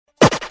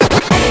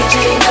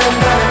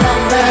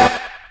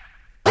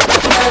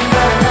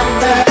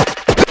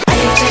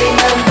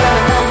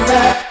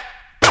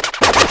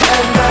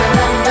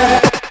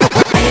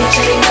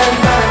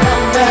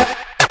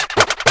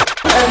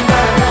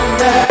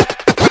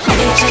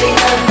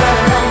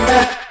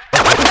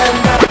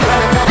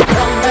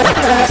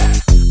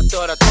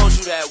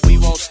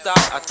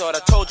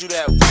told you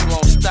that we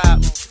won't stop.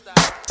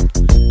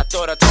 I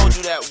thought I told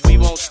you that we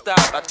won't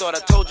stop. I thought I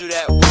told you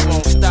that we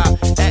won't stop.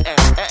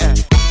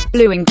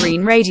 Blue and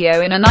Green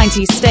Radio in a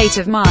 90s state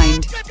of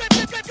mind.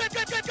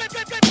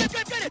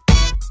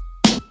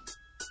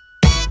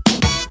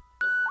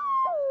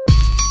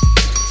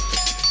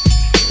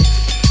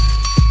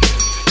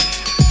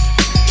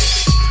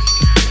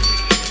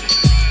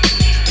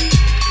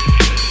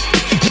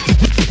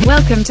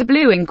 Welcome to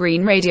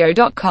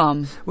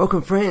blueandgreenradio.com.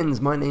 Welcome,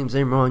 friends. My name's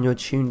Imran. You're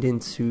tuned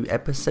into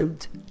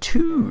episode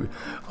 2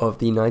 of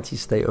the 90s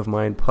State of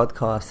Mind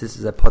podcast. This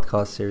is a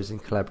podcast series in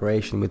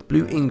collaboration with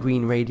Blue and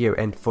Green Radio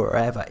and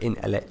Forever in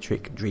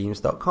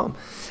ElectricDreams.com.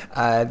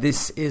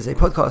 This is a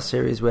podcast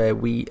series where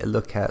we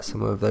look at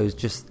some of those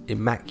just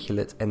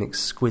immaculate and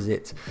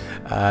exquisite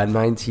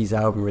 90s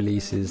album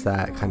releases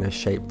that kind of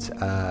shaped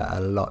a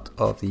lot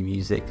of the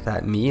music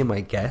that me and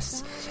my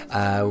guests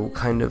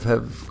kind of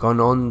have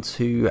gone on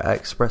to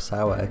express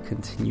our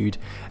continued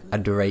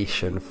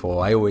adoration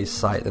for. I always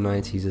cite the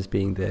 90s as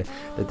being the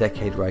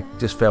decade where I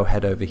just fell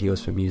head over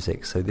heels for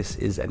music, so this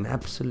is an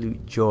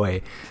absolute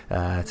joy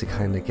to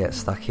kind of get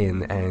stuck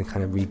in and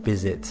kind of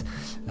revisit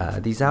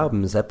these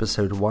albums.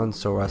 Episode 1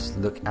 saw us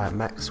look at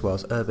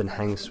Maxwell's Urban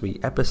Hang Suite.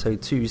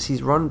 Episode 2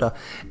 sees Rhonda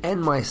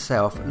and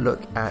myself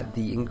look at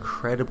the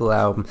incredible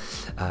album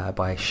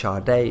by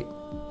Sade,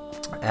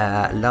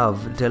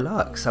 Love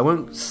Deluxe. I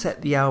won't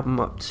set the album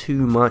up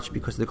too much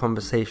because the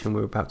conversation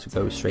we're about to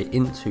go straight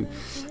into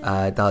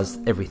does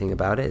everything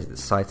about it,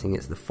 citing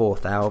it's the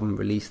 4th album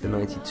released in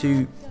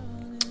 92,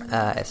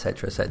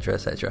 etc, etc,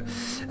 etc.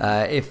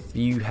 If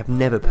you have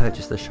never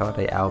purchased the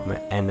Sade album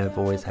and have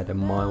always had a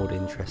mild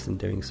interest in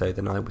doing so,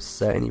 then I would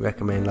certainly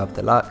recommend Love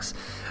Deluxe.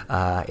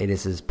 It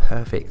is as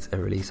perfect a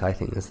release, I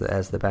think,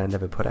 as the band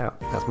ever put out.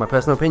 That's my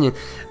personal opinion,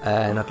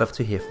 and I'd love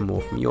to hear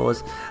more from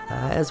yours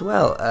as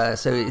well.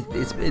 So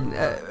it's been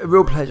a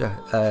real pleasure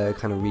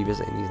kind of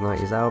revisiting these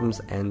 90s albums,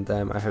 and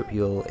I hope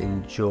you'll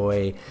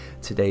enjoy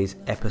today's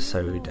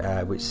episode,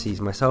 which sees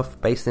myself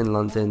based in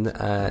London,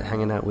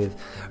 hanging out with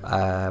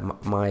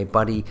my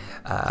buddy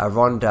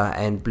Rhonda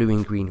and Blue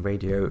and Green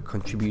Radio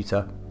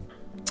contributor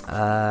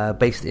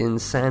based in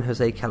San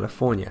Jose,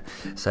 California.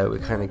 So we're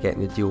kind of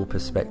getting the dual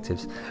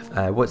perspectives.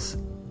 What's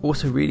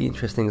also really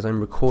interesting is I'm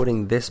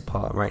recording this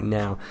part right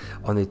now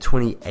on the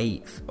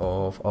 28th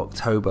of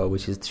October,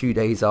 which is 2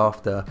 days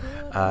after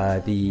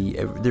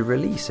the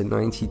release in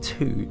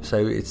 92.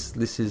 So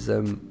this is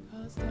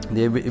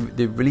the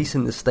release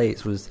in the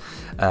States was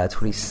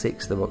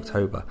 26th of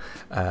October,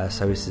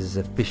 so this is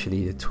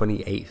officially the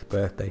 28th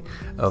birthday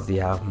of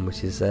the album,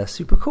 which is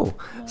super cool.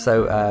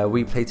 So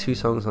we play 2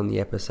 songs on the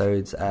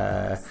episodes.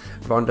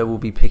 Rhonda will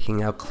be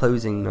picking our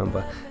closing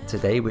number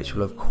today, which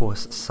will of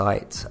course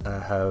cite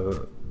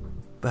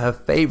her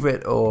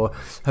favourite or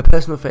her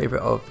personal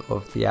favourite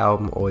of the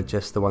album, or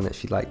just the one that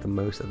she liked the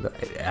most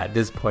at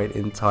this point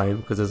in time,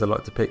 because there's a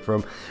lot to pick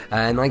from.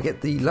 And I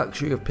get the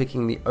luxury of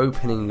picking the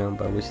opening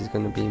number, which is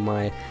going to be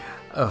my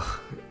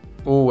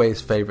always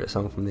favourite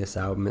song from this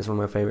album. It's one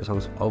of my favourite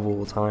songs of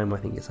all time. I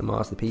think it's a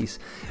masterpiece.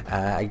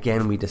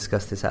 Again, we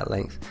discussed this at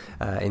length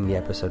in the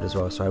episode as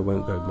well, so I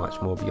won't go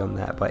much more beyond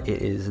that, but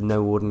it is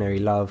No Ordinary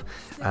Love.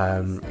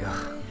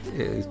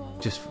 It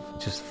just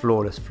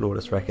flawless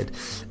record.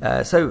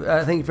 So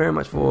thank you very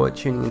much for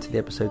tuning into the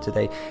episode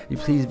today. You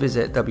please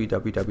visit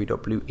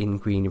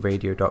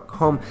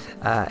www.blueandgreenradio.com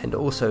and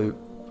also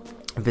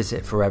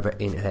visit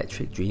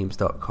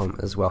foreverinelectricdreams.com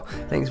as well.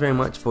 Thanks very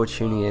much for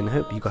tuning in.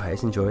 Hope you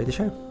guys enjoy the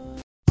show.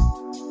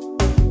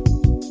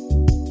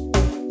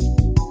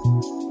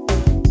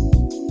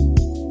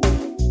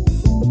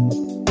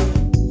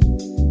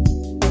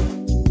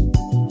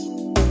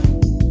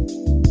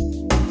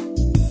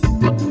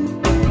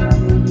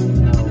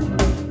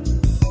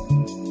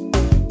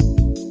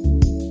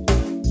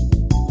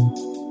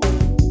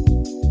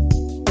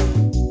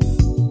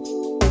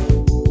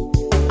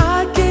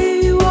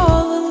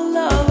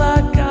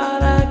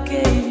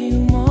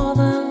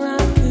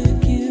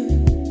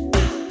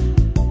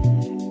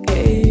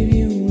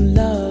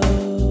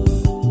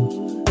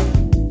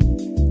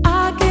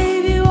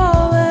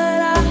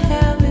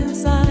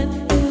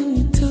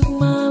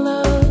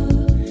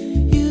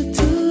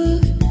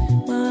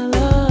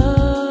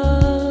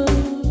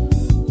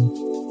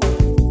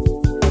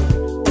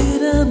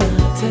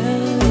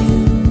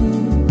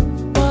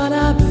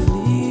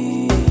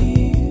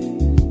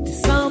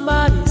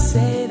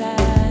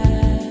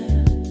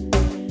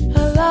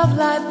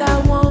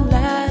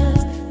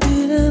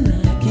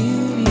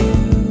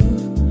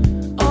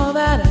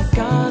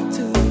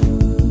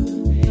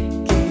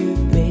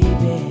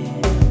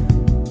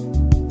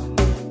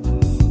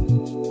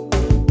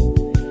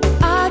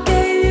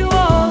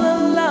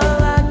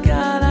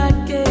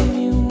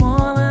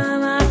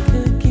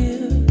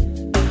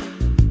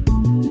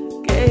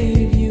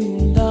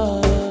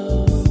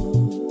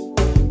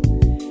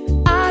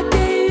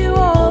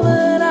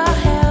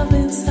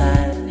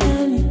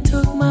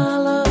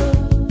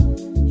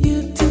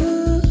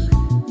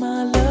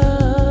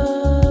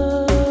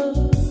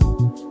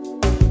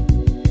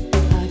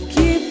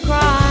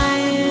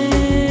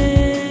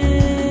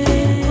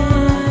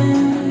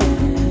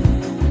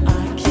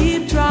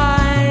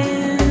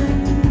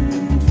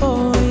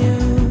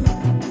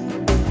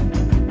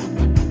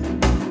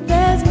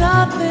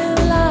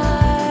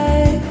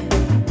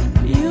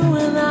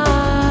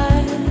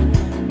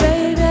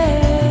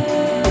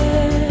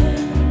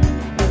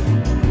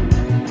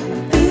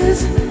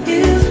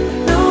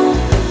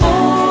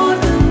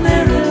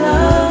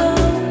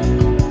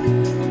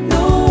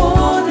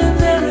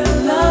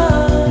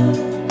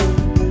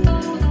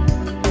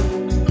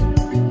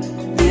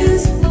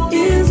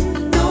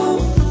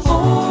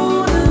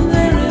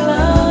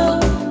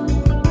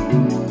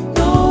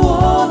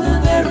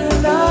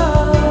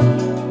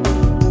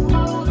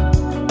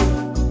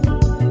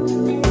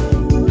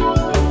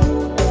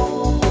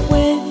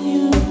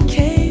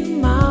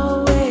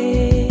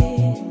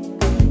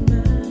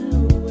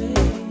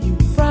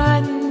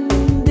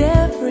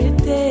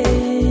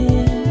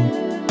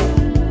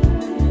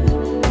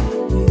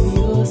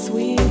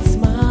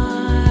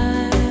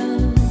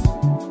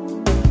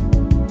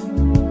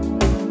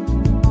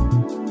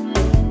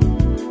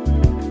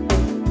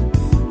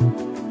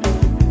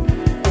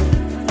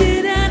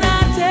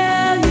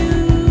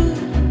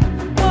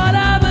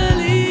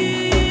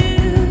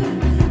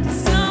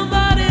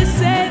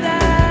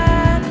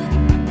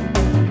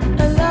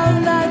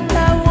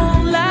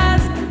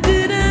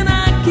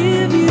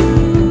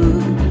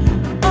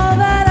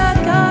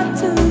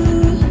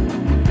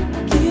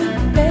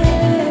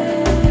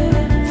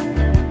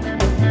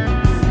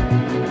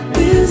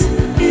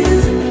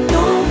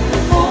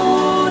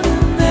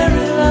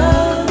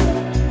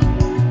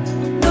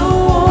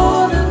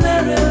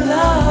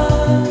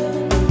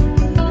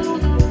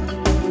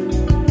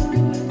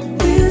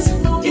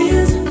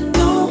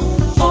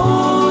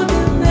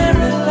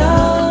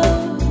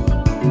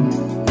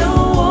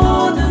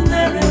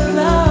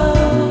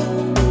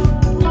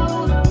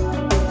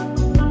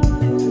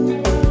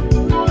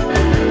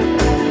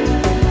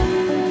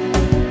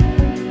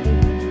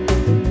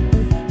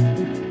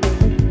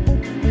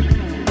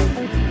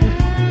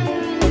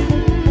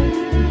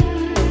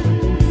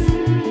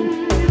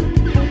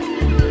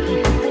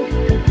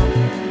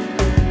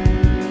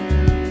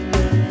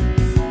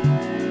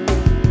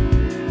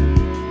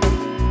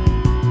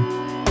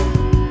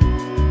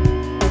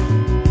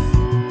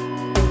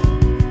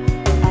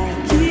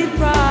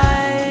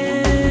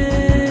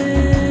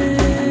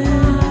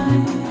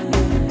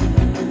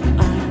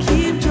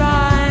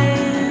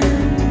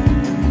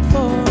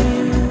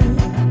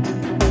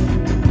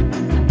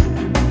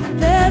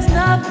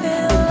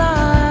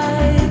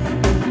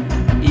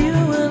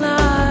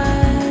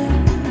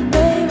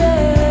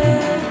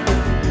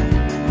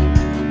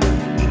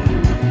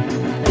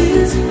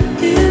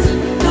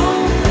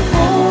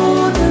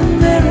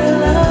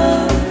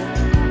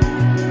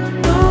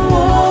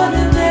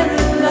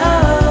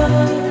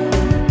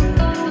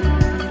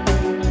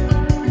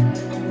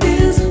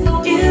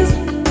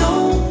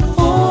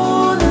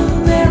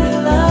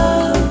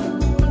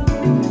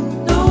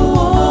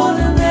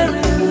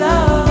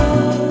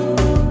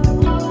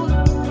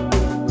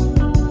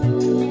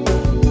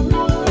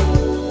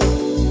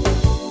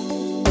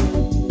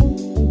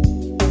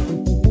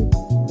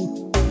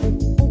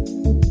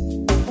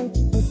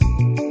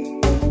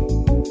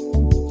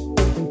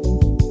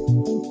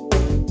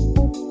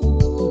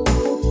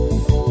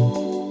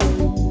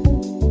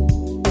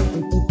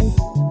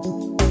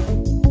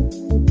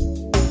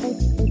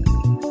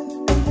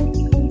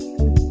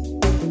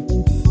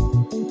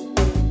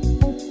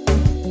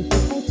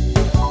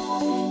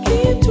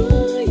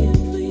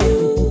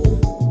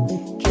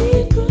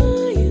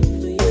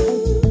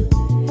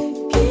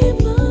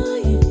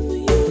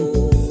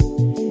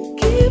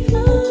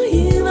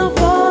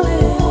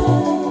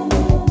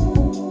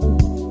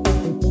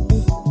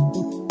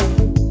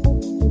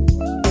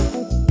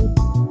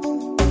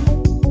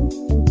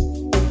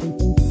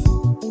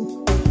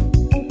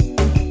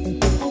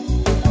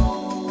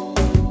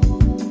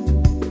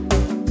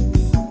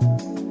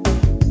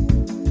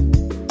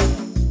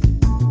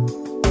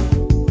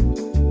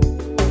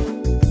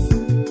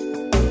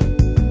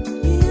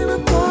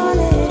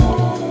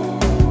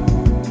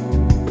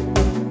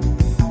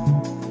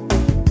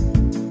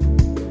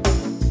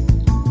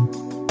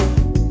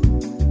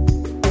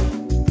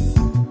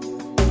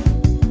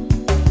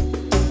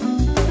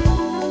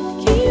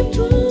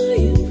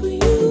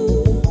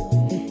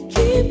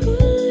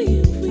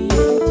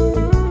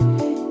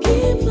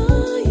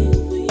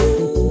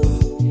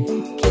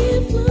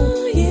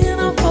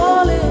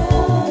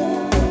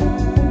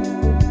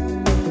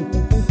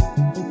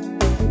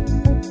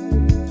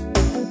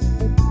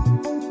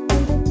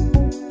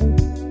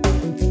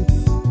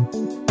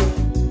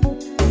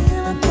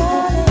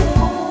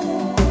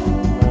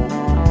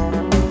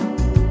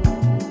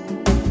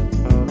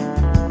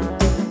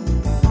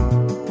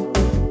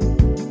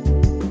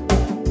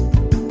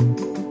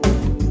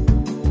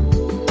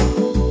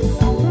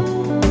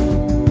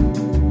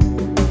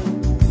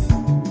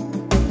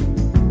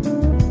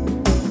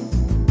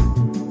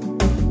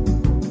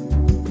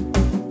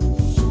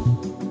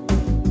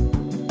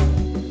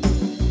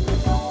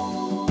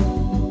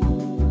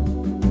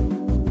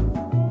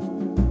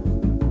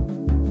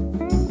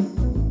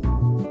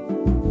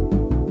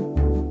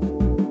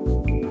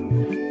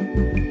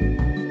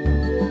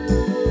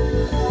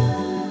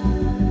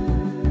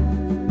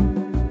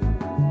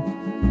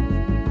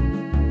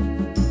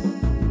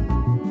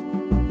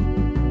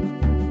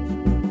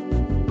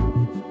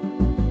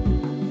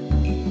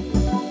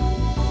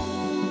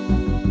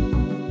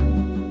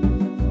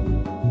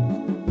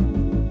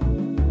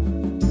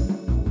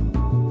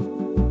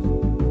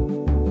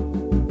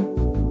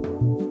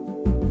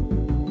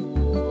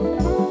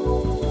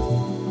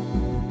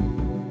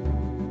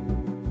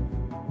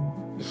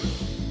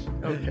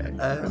 Okay.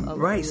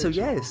 Right. So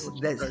yes,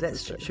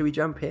 let's. Should we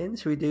jump in?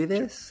 Should we do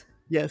this?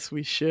 Yes,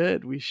 we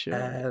should.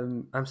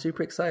 I'm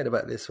super excited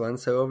about this one.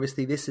 So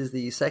obviously this is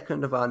the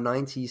second of our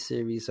 90s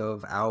series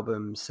of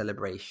album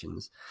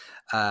celebrations,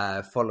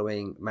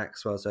 following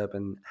Maxwell's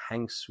Urban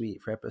Hang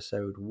Suite for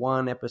episode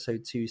 1.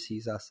 Episode 2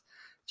 sees us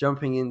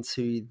jumping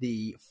into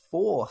the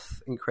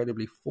fourth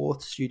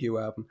studio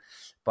album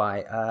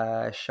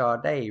by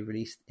Sade,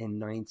 released in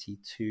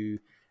 92.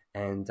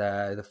 And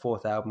the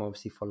fourth album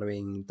obviously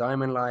following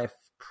Diamond Life,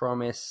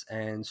 Promise,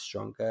 and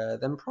Stronger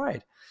Than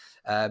Pride.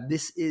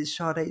 This is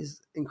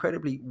Sade's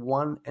incredibly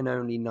one and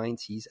only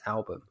 90s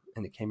album,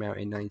 and it came out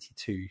in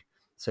 92.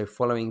 So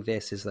following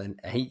this is an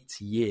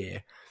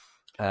 8-year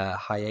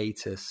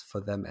hiatus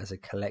for them as a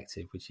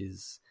collective, which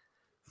is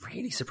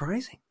really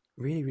surprising.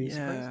 Really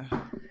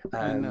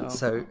surprising.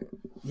 So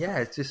yeah,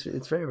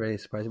 it's very, very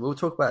surprising. We'll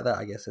talk about that,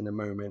 I guess, in a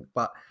moment.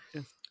 But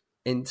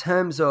in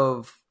terms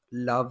of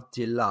Love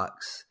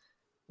Deluxe,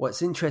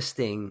 what's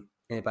interesting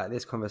about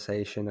this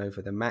conversation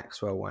over the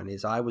Maxwell one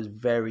is I was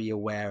very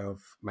aware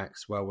of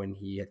Maxwell when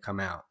he had come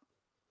out,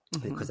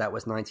 because that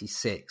was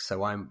 96.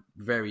 So I'm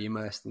very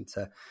immersed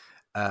into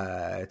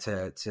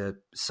to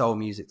soul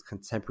music,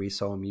 contemporary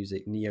soul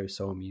music, neo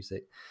soul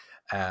music.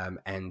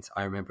 And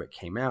I remember it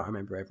came out. I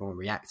remember everyone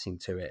reacting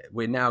to it.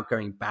 We're now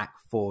going back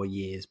 4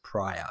 years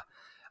prior.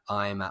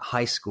 I'm at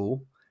high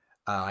school.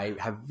 I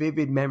have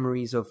vivid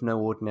memories of No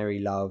Ordinary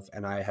Love,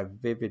 and I have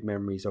vivid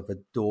memories of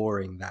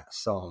adoring that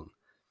song.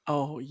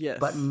 Oh, yes.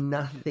 But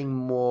nothing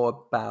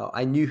more about...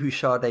 I knew who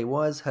Sade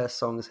was. Her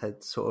songs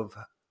had sort of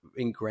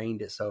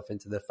ingrained itself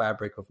into the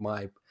fabric of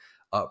my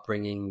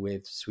upbringing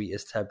with Sweet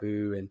as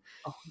Taboo and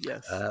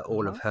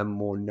all of her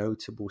more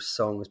notable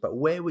songs. But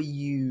where were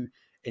you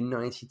in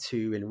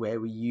 92, and where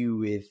were you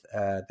with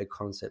the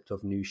concept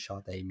of new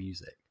Sade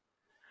music?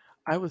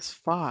 I was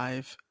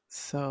 5,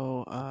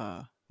 so...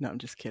 No, I'm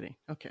just kidding.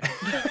 Okay.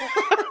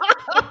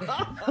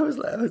 I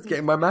was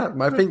getting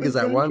my fingers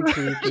at 1,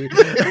 2, 3.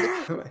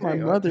 My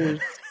mother's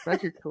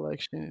record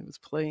collection. It was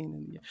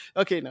playing.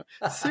 Okay, no,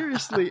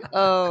 seriously.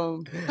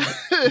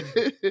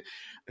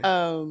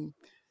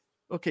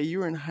 Okay, you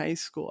were in high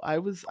school. I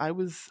was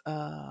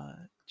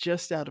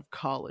just out of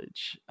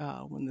college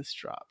when this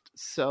dropped,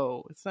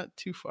 so it's not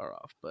too far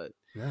off. But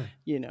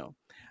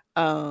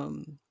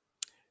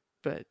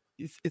but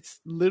it's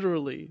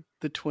literally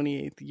the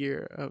 28th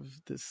year of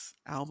this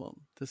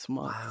album this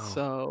month. Wow.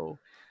 So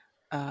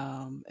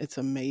it's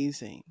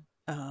amazing.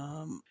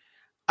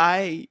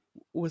 I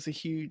was a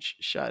huge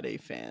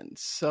Sade fan.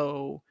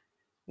 So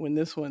when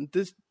this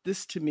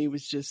to me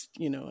was just,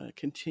 a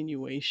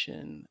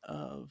continuation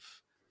of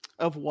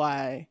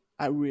why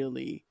I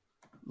really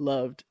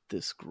loved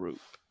this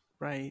group.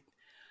 Right.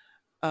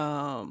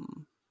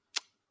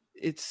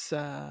 It's,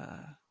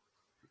 I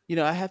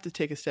have to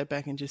take a step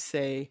back and just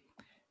say,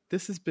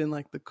 this has been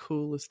like the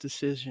coolest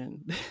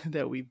decision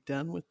that we've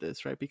done with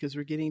this, right? Because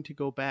we're getting to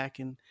go back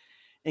and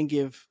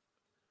give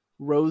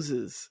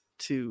roses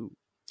to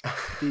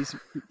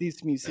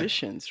these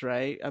musicians,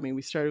 right? I mean,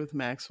 we started with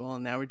Maxwell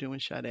and now we're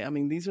doing Sade. I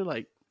mean, these are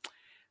like,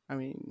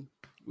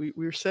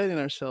 we're setting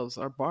ourselves,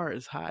 our bar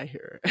is high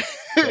here,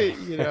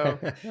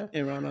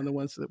 and around on the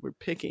ones that we're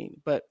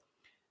picking. But,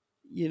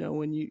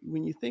 when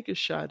you think of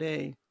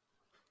Sade,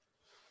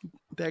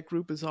 that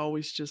group is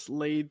always just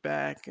laid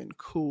back and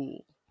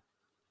cool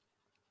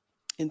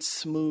and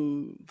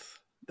smooth.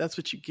 That's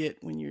what you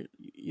get when you're,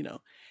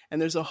 and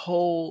there's a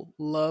whole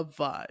love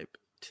vibe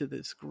to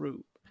this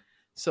group.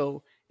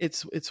 So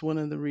it's one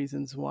of the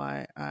reasons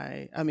why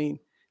I mean,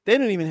 they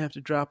don't even have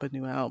to drop a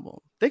new album.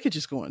 They could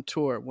just go on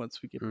tour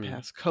once we get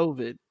past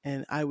COVID,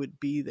 and I would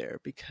be there,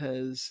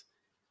 because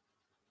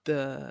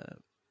the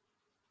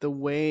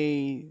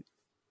way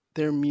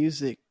their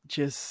music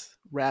just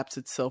wraps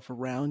itself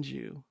around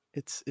you,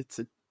 it's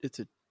a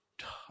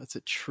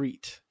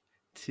treat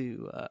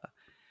to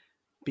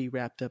be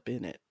wrapped up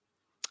in it.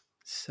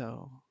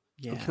 So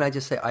yeah. Can I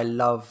just say, I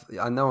know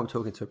I'm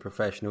talking to a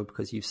professional,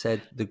 because you've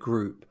said the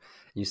group,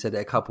 you said it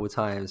a couple of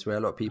times, where a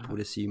lot of people would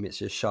assume it's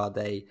just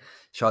Sade.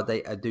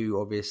 Sade Adu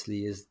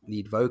obviously is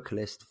lead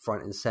vocalist,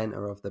 front and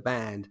center of the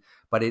band,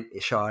 but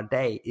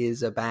Sade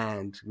is a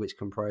band which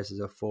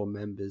comprises of 4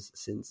 members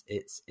since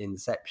its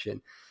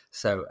inception.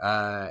 So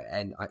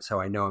so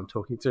I know I'm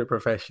talking to a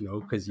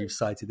professional, because you've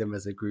cited them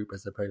as a group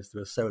as opposed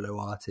to a solo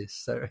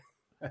artist. So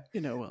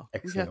well,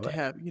 we have to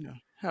have,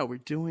 how we're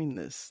doing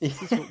this.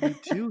 This is what we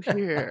do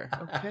here.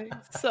 Okay.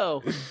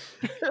 So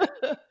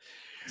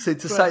to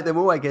cite them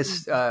all, I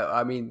guess,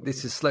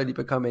 this is slowly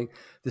becoming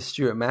the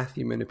Stuart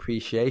Matthewman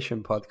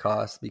Appreciation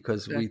Podcast,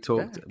 because we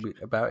talked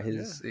about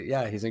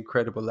his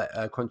incredible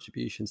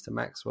contributions to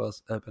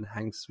Maxwell's Urban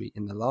Hang Suite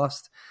in the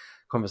last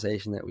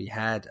conversation that we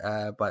had.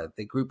 But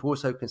the group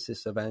also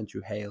consists of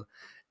Andrew Hale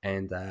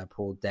and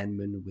Paul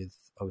Denman, with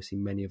obviously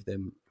many of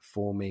them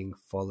forming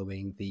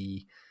following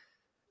the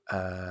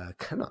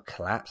not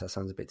collapse, that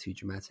sounds a bit too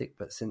dramatic,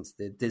 but since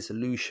the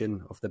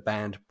dissolution of the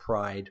band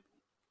Pride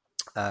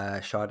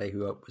Sade,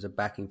 who was a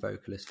backing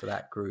vocalist for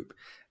that group,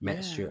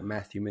 met Stuart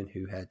Matthewman,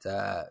 who had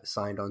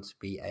signed on to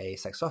be a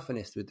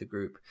saxophonist with the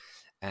group.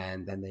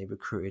 And then they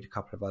recruited a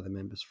couple of other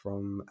members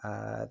from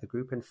the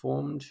group and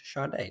formed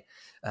Sade,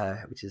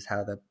 which is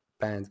how the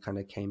band kind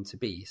of came to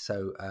be.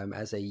 So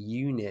as a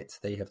unit,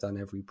 they have done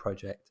every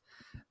project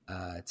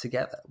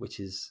together, which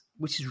is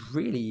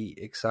really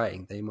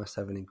exciting. They must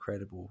have an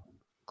incredible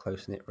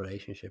close-knit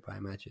relationship, I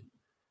imagine.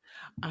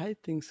 I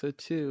think so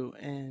too.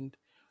 And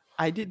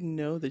I didn't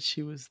know that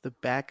she was the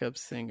backup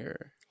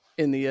singer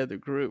in the other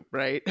group,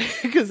 right?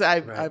 Because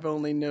I've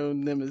only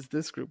known them as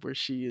this group where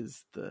she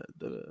is the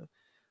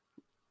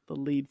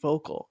lead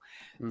vocal.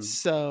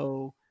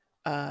 So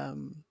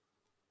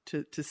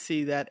to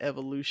see that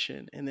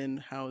evolution and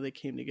then how they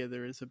came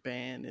together as a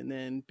band and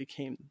then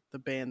became the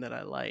band that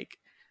I like,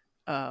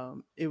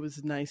 it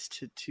was nice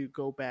to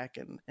go back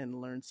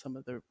and learn some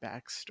of their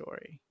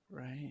backstory,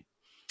 right?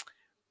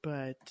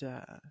 But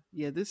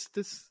this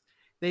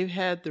they've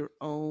had their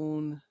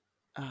own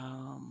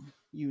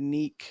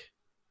unique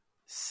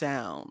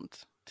sound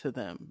to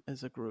them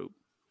as a group.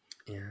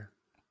 Yeah.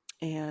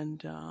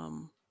 And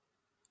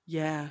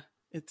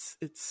it's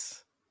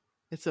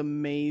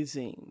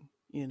amazing,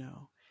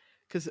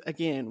 because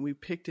again, we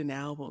picked an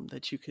album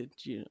that you could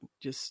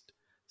just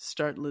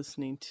start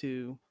listening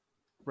to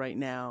right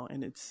now,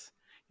 and it's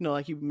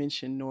like you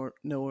mentioned,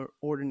 No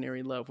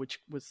Ordinary Love, which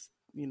was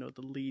the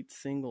lead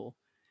single,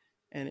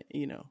 and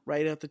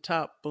right at the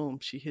top, boom,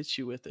 she hits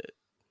you with it,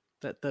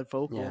 that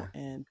vocal,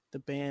 and the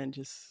band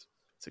it's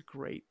a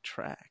great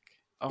track.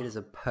 It is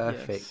a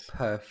perfect.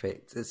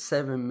 The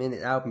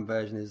 7-minute album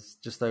version is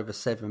just over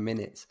 7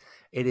 minutes.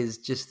 It is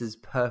just as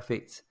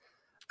perfect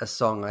a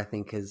song, I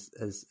think,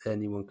 as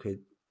anyone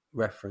could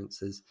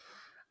reference as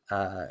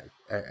a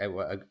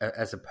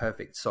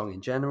perfect song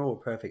in general, a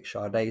perfect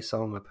Sade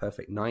song, a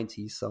perfect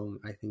 90s song.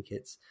 I think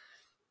it's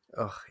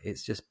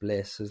just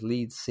bliss. As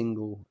lead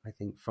single, I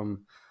think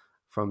from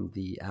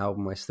the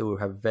album, I still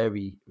have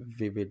very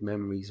vivid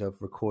memories of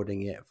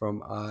recording it from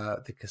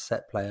the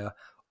cassette player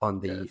on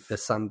the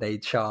Sunday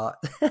chart.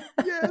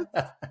 Yes,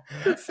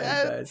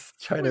 cassettes.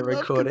 Trying to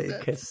record it in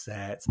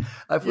cassettes.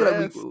 I feel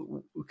like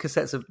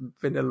cassettes have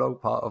been a long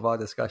part of our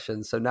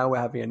discussion. So now we're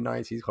having a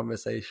 90s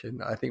conversation.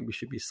 I think we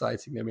should be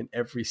citing them in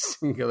every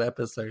single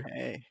episode.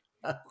 Hey,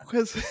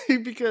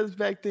 because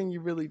back then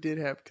you really did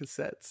have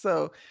cassettes.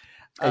 So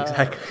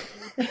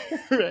exactly.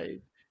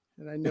 Right.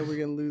 And I know we're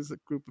going to lose a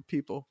group of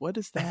people. What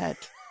is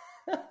that?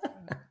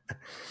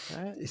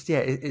 Right? It's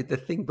the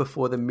thing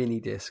before the mini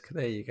disc.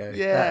 There you go.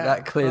 Yeah,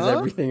 that clears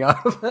everything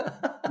up.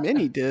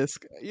 Mini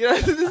disc.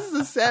 This is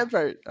the sad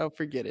part. Oh,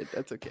 forget it.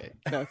 That's okay.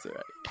 That's all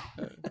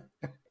right.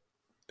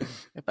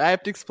 If I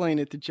have to explain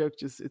it, the joke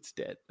it's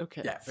dead.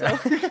 Okay. Yeah. So,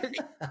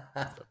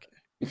 it's okay.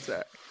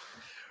 Sorry.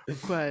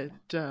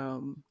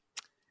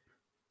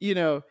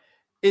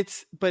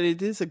 But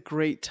it is a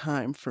great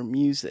time for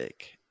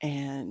music,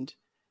 and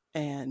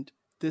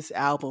this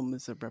album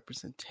is a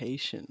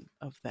representation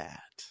of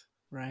that,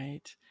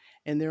 right?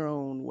 In their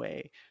own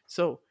way.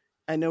 So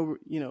I know,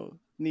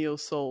 Neo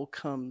Soul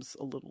comes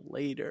a little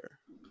later,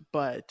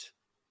 but,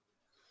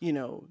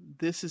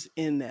 this is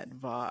in that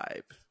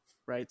vibe,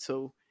 right?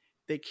 So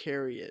they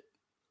carry it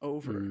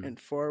over and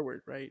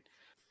forward, right?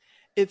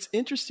 It's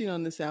interesting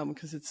on this album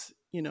because it's,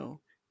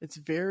 it's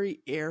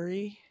very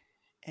airy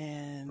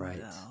and,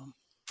 right.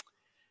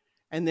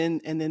 And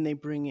then they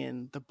bring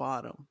in the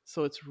bottom.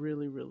 So it's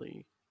really,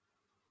 really,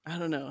 I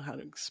don't know how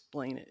to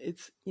explain it.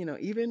 It's,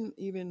 even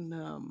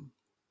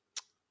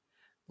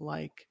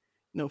like,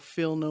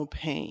 Feel No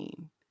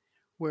Pain,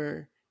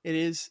 where it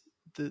is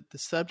the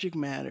subject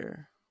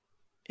matter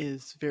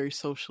is very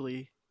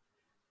socially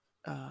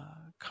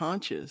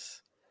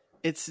conscious.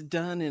 It's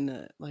done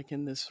in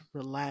this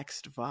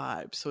relaxed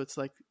vibe. So it's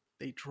like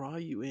they draw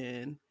you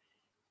in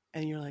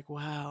and you're like,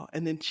 wow.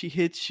 And then she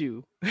hits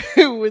you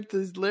with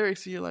these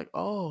lyrics and you're like,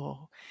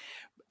 oh,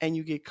 and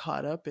you get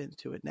caught up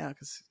into it now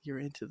because you're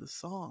into the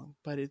song.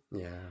 But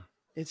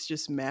it's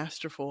just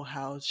masterful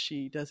how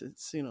she does it.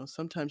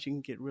 Sometimes you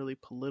can get really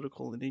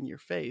political and in your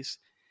face,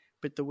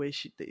 but the way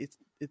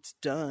it's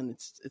done,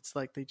 it's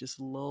like they just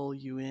lull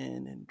you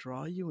in and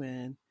draw you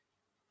in,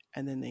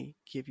 and then they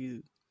give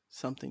you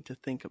something to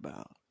think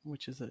about,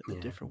 which is a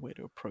different way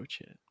to approach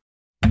it.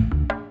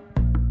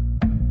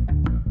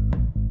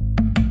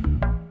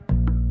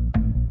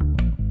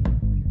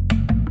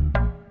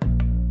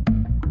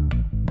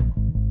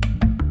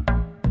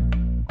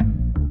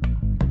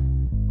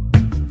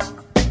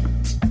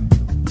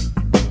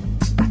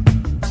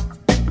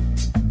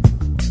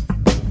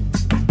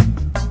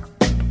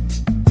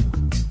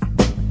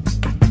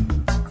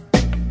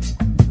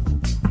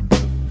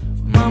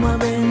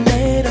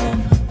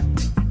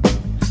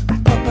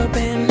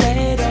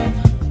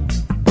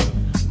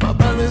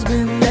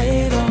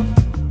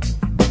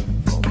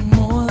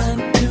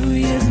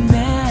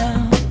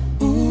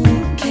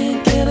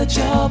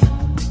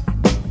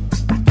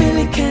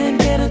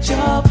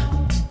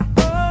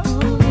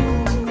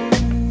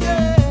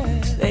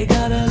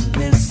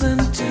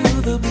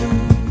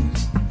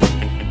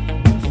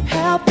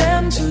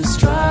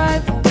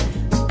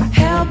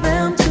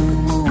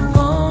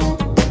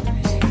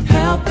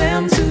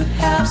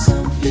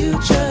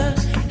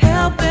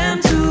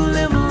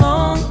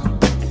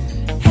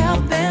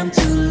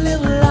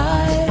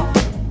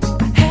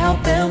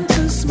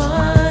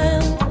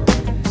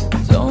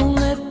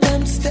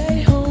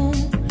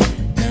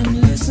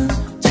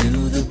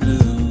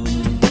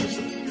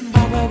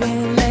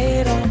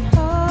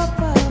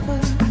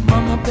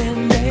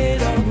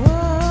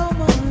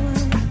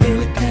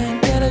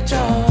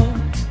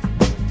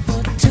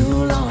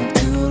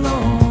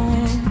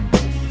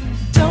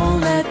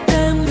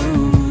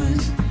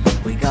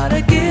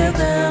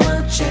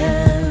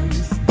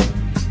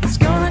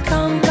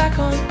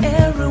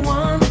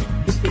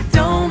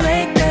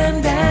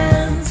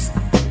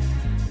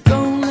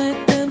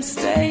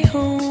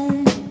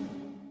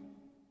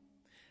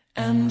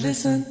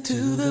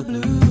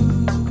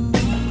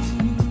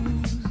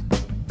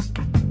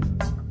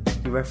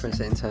 can reference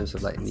it in terms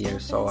of like neo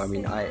soul. I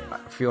mean, I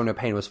Feel No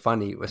Pain was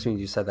funny. As soon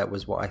as you said that,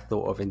 was what I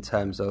thought of in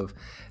terms of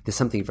there's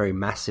something very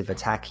massive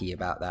attacky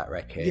about that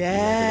record.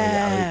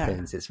 Yeah, the way it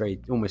opens, it's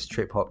very almost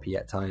trip hoppy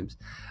at times,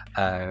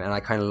 and I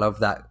kind of love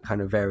that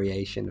kind of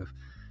variation of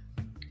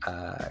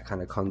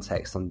kind of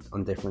context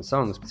on different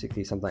songs,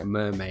 particularly something like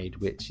Mermaid,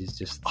 which is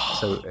just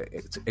so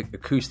it's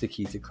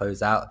acoustic-y to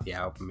close out the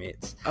album.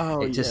 It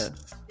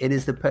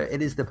is the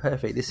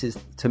perfect. This is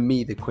to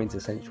me the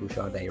quintessential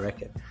Sade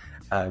record.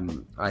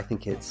 I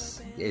think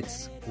it's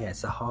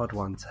a hard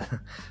one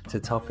to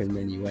top in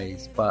many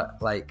ways, but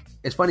like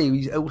it's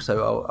funny.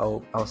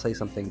 Also, I'll say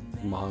something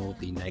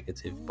mildly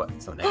negative, but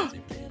it's not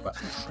negative, but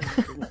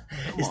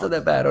it's not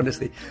that bad,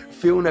 honestly.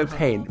 Feel No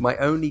Pain. My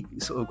only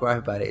sort of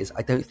gripe about it is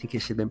I don't think it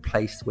should have been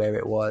placed where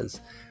it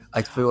was.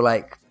 I feel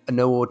like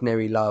No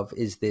Ordinary Love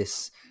is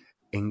this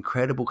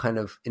incredible kind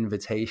of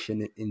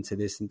invitation into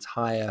this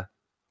entire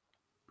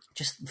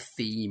just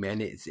theme,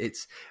 and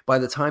it's by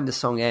the time the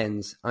song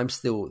ends, I'm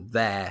still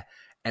there,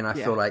 and I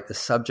feel like the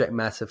subject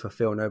matter for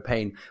Feel No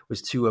Pain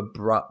was too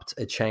abrupt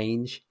a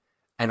change,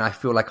 and I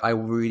feel like I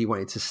really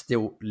wanted to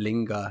still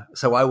linger,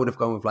 so I would have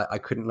gone with like I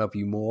Couldn't Love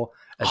You More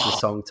as the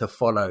song to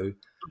follow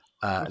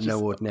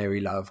No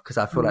Ordinary Love, because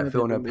I feel like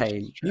Feel No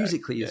Pain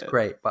musically is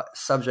great, but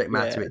subject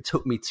matter it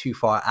took me too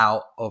far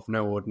out of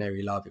No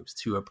Ordinary Love. It was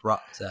too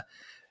abrupt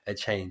a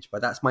change,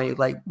 but that's my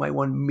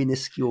one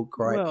minuscule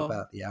gripe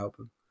about the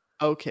album.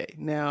 Okay,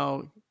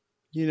 now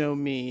you know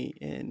me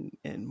and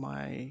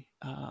my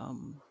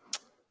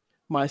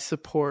my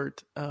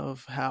support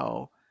of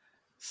how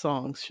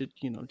songs should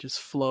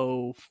just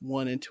flow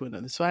one into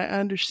another. So I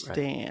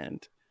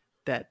understand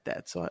that.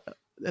 So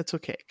that's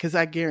okay, because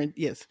I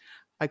guarantee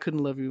I Couldn't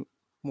Love You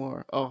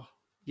More. Oh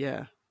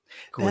yeah,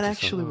 gorgeous, that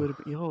actually would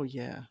have been. Oh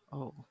yeah.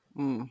 Oh.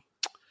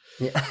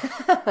 Yeah.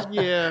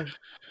 Yeah.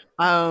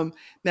 Now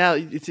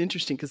it's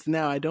interesting because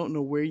now I don't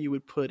know where you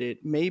would put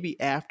it. Maybe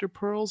after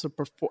Pearls or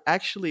before.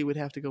 Actually, it would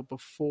have to go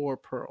before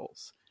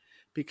Pearls,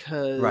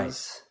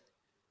 because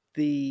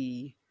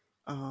the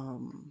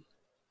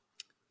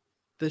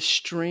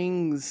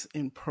strings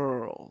in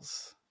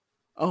Pearls.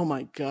 Oh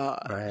my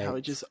God! How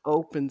it just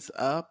opens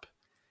up,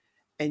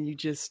 and you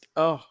just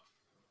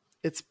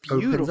it's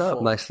beautiful. Opens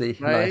up nicely,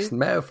 right? Nice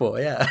metaphor,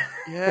 yeah.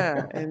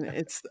 Yeah, and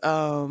it's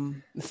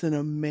an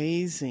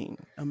amazing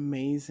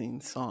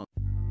song.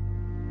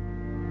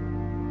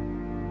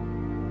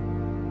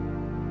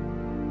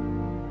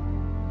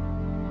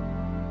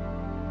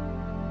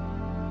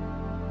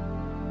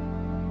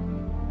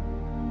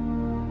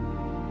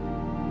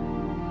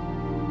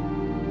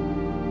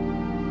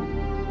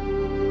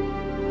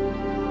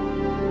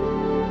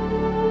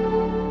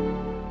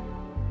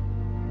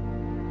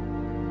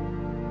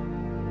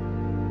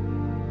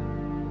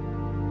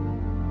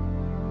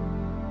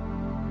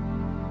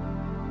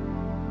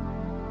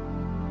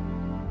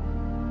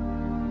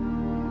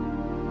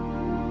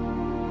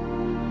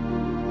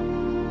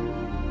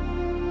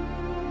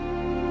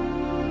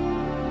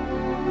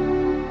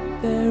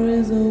 There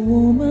is a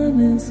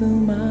woman in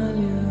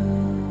Somalia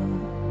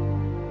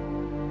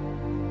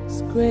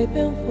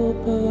scraping for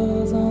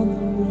pearls on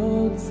the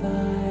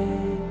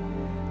roadside.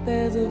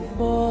 There's a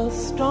force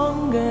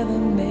stronger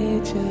than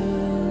nature,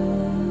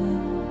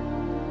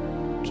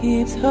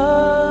 keeps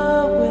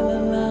her will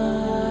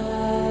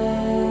alive.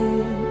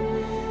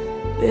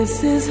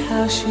 This is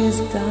how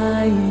she's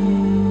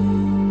dying.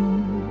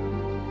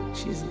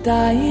 She's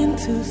dying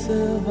to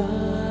survive.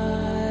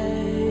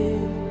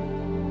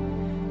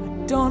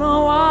 Don't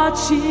know what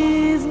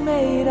she's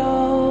made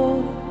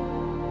of.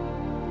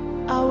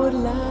 I would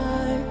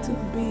like to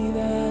be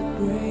that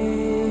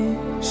brave.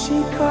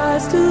 She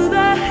cries to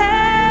the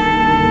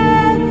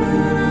heaven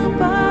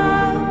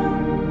above.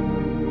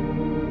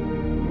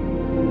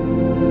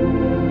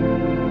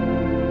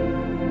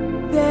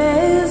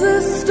 There's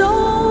a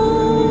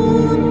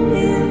stone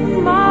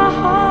in my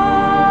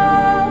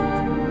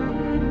heart.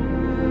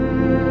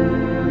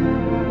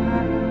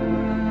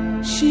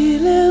 She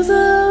lives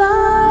alive.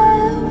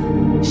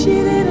 She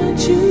didn't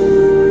choose.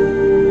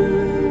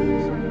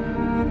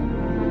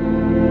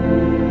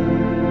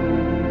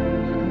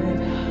 It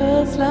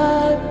hurts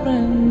like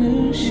brand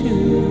new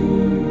shoes.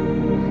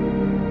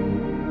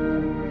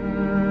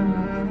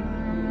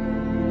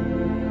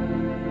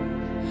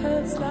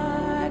 Hurts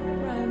like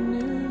brand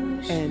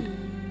new shoes. And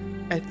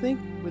I think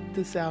with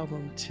this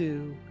album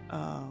too,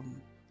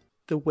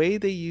 the way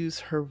they use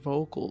her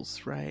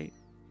vocals, right?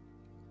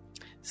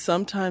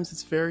 Sometimes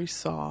it's very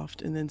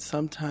soft, and then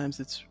sometimes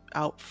it's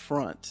out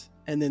front,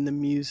 and then the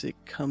music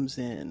comes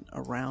in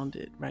around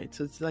it, right?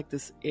 So it's like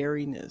this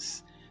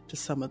airiness to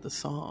some of the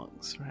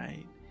songs,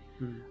 right?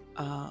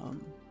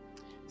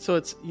 So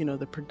it's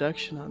the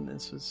production on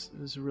this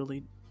was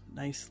really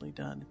nicely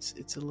done.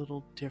 It's a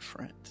little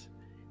different,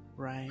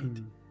 right?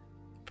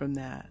 From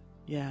that,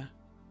 yeah.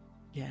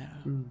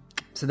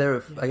 So there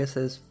are, I guess,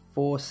 there's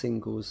 4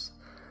 singles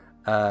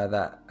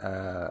that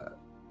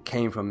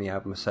came from the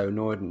album. So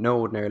No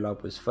Ordinary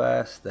Love was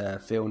first,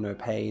 Feel No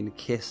Pain,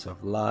 Kiss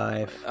of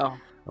Life,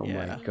 Oh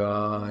Yeah. my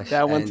gosh.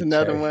 That one's And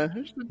another Cherish. one.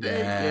 Here's the day.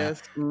 Yeah.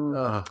 Yes. Mm.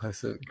 Oh,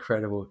 that's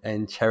incredible.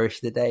 And Cherish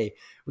the Day,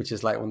 which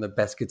is like one of the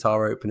best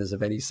guitar openers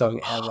of any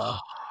song ever.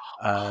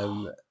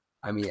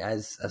 I mean,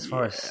 as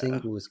far as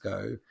singles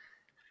go,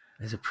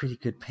 there's a pretty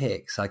good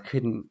pick. So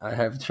I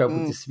have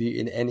trouble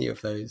disputing any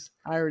of those.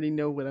 I already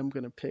know what I'm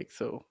going to pick,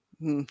 so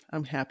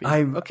I'm happy.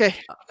 Okay.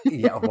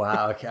 Yeah.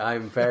 Wow. Okay.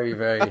 I'm very,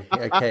 very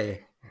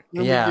okay.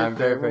 Yeah. I'm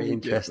very, very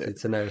interested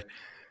to know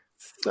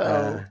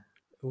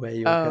where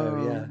you'll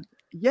go.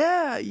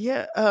 Yeah.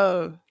 Yeah.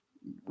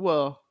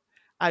 Well,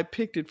 I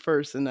picked it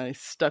first and I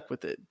stuck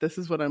with it. This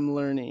is what I'm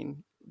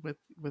learning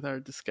with our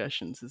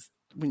discussions is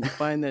when you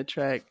find that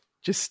track,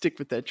 just stick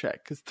with that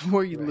track. Because the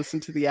more you listen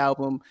to the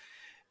album,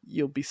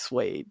 you'll be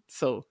swayed.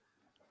 So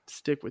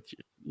stick with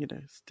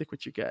stick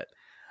with your gut.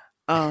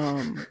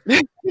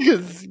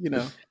 Because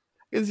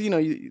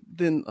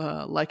then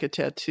Like a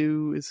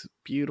Tattoo is a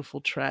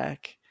beautiful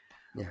track.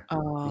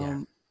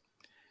 Yeah.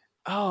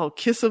 Oh,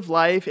 Kiss of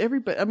Life.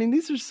 Everybody, I mean,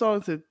 these are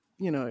songs that,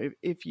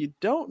 if you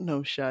don't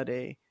know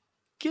Sade,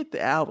 get the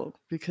album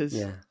because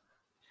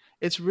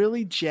it's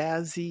really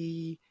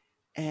jazzy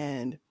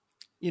and,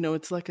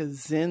 it's like a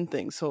Zen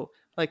thing. So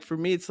like for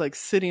me, it's like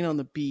sitting on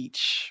the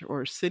beach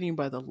or sitting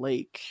by the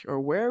lake or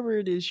wherever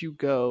it is you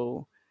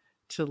go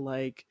to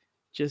like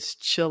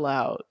just chill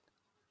out,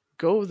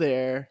 go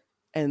there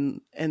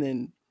and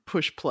then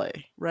push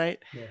play. Right.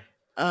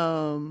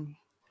 Yeah.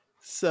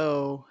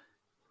 So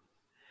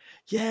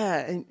yeah.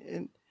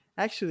 And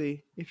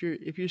actually if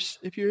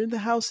you're in the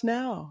house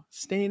now,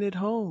 staying at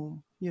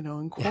home,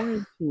 in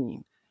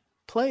quarantine,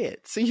 play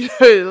it. So,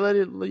 let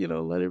it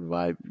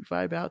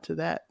vibe out to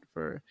that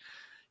for,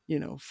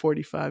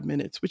 45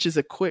 minutes, which is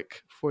a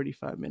quick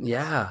 45 minutes.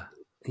 Yeah.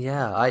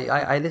 Yeah.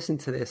 I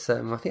listened to this. I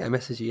think I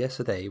messaged you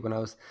yesterday when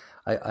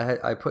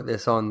I put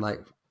this on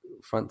like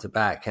front to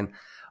back and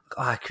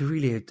I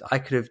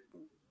could have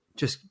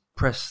just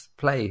pressed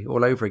play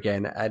all over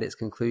again at its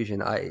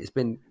conclusion. It's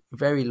been a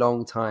very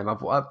long time.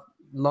 I've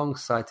long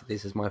cited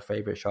this as my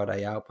favorite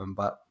Sade album,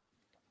 but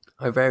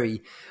I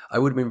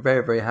would have been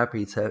very, very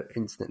happy to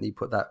instantly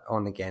put that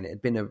on again. It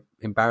had been an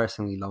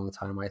embarrassingly long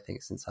time, I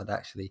think, since I'd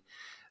actually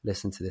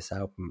listened to this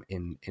album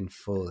in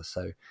full.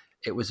 So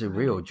it was a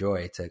real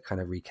joy to kind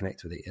of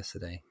reconnect with it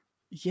yesterday.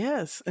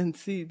 Yes. And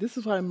see, this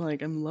is why I'm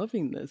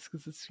loving this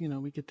because it's,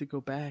 we get to go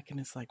back and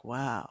it's like,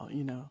 wow,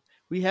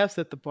 we have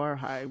set the bar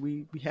high.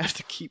 We have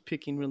to keep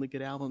picking really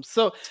good albums.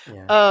 So,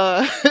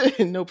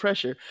 no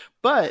pressure,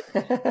 but,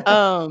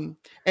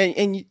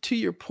 and to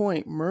your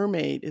point,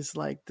 Mermaid is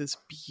like this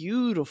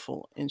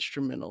beautiful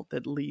instrumental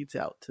that leads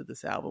out to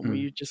this album where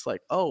you're just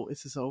like, oh,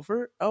 is this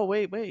over? Oh,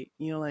 wait,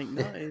 no,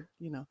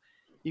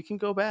 you can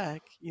go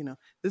back,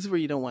 this is where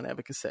you don't want to have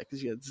a cassette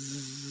because you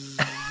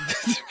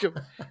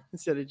got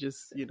instead of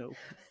just,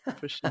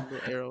 pushing the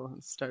arrow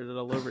and start it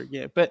all over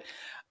again. But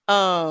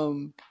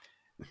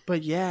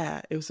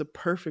yeah, it was a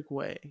perfect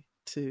way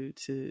to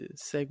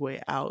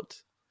segue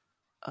out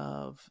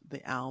of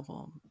the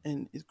album,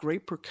 and it's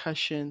great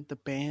percussion. The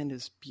band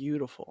is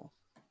beautiful.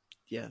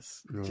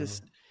 Yes,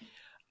 just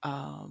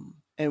and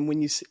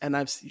when you see, and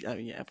I've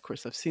seen, of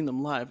course, I've seen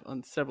them live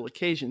on several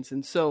occasions,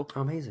 and so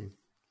amazing.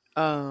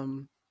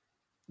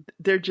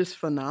 They're just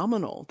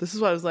phenomenal. This is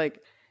why I was like,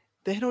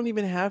 they don't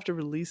even have to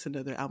release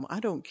another album.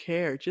 I don't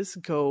care.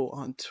 Just go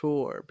on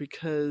tour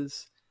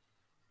because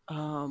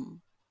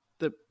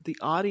the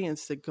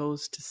audience that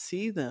goes to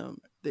see them,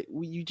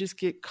 you just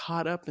get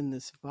caught up in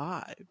this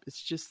vibe.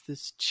 It's just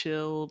this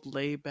chilled,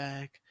 laid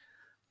back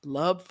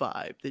love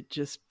vibe that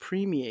just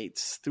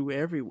permeates through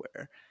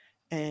everywhere.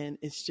 And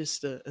it's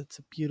just it's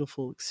a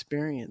beautiful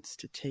experience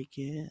to take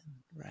in,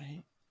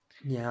 right?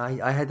 Yeah,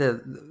 I had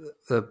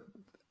the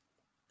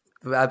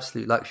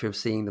absolute luxury of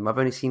seeing them. I've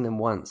only seen them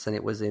once, and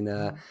it was in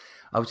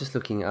I was just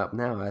looking it up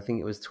now. I think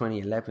it was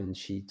 2011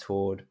 she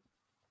toured,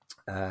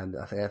 and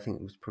I think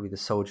it was probably the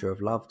Soldier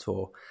of Love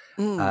tour.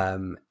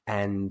 And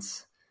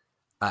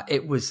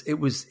it was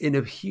in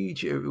a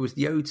huge, it was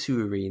the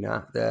O2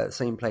 Arena, the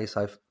same place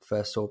I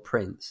first saw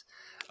Prince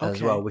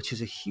as well, which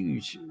is a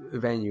huge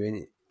venue.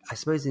 And I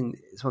suppose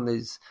it's one of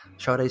those,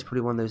 Sade's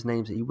probably one of those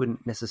names that you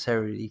wouldn't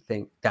necessarily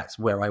think that's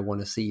where I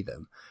want to see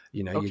them.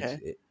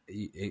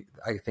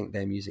 I think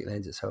their music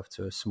lends itself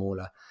to a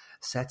smaller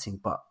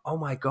setting, but oh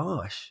my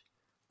gosh,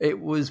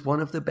 it was one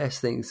of the best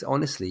things,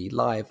 honestly,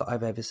 live that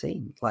I've ever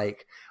seen.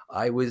 Like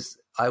I was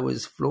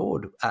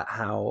floored at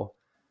how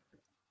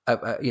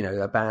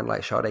a band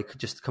like Sade could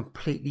just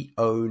completely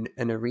own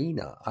an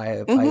arena.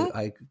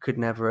 I could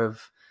never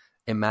have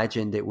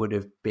imagined it would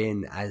have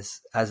been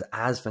as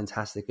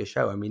fantastic a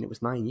show. I mean, it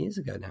was 9 years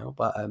ago now,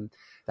 but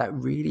that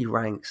really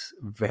ranks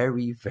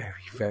very,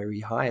 very, very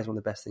high as one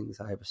of the best things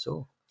I ever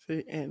saw.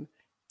 See, and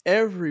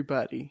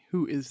everybody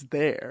who is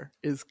there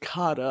is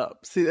caught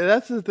up. See,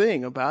 that's the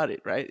thing about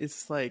it, right?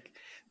 It's like,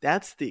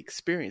 that's the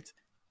experience.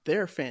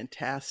 They're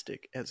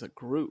fantastic as a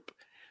group,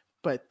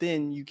 but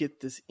then you get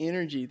this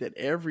energy that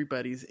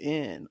everybody's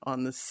in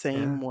on the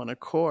same one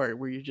accord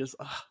where you're just,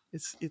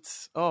 this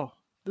is what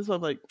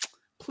I'm like,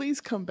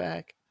 please come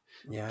back.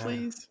 Yeah.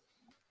 Please.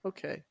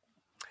 Okay.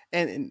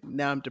 and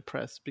now I'm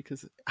depressed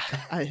because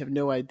I have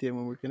no idea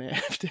when we're going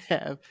to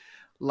have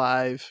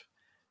live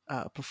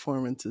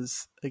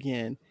performances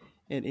again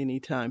at any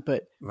time.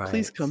 But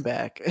please come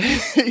back,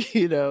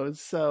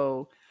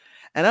 So,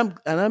 and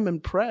I'm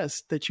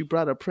impressed that you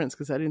brought up Prince,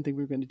 because I didn't think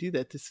we were going to do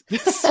that this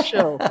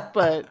show,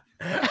 but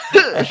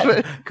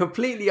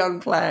completely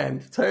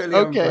unplanned, totally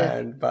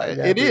unplanned. But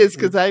it is,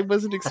 because I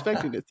wasn't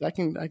expecting it. So I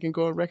can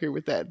go on record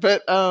with that.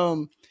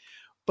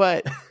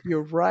 But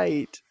you're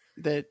right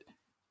that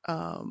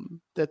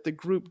the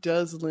group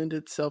does lend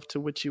itself to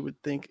what you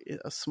would think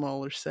a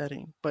smaller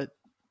setting, but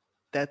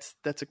that's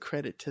a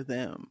credit to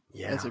them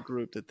as a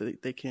group, that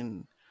they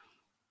can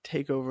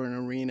take over an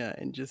arena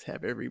and just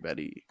have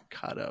everybody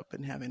caught up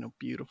and having a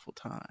beautiful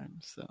time.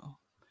 So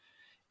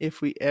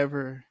if we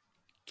ever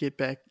get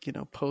back,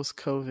 post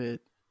COVID,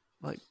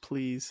 like,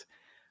 please,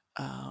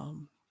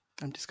 I'm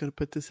just going to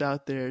put this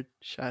out there,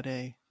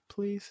 Sade,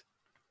 please,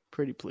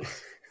 pretty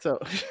please. So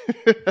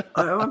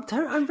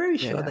I'm very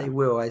sure they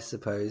will, I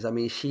suppose. I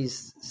mean,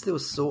 she's still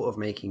sort of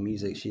making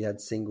music. She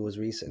had singles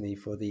recently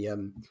for the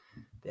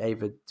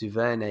Ava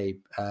DuVernay,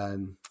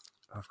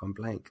 I've gone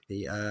blank,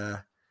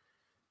 the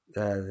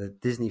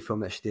Disney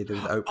film that she did with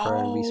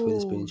Oprah and Reese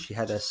Witherspoon. She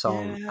had a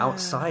song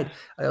outside.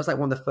 It was like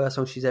one of the first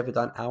songs she's ever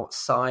done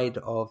outside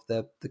of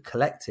the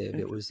collective.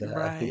 It was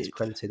I think it's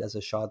credited as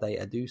a Sade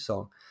Adu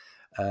song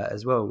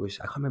as well, which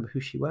I can't remember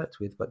who she worked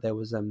with, but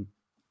there's a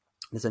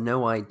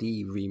No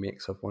ID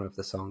remix of one of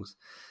the songs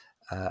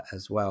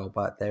as well.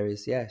 But there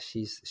is,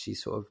 she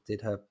sort of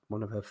did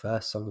one of her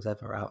first songs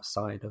ever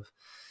outside of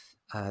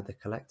the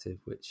collective,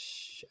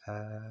 which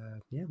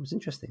was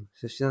interesting.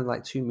 So she's done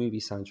like 2 movie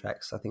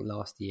soundtracks, I think,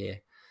 last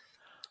year.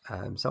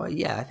 So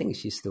I think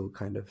she's still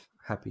kind of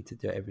happy to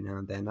do it every now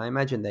and then. I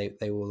imagine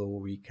they will all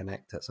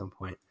reconnect at some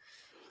point.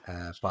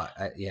 But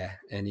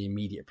any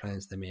immediate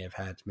plans they may have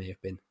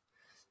been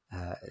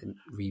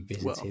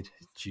revisited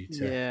due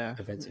to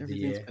events of the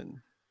year.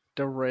 Been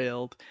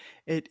derailed.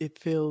 It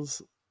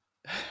feels,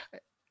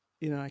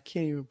 I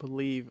can't even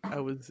believe I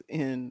was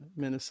in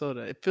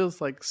Minnesota. It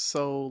feels like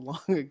so long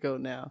ago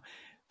now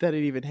that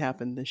it even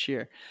happened this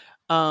year.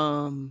 But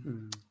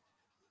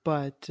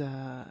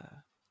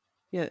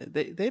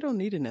they don't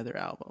need another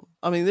album.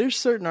 I mean, there's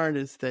certain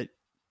artists that,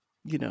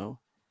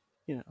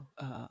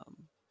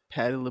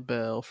 Patti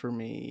LaBelle for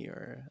me,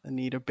 or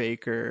Anita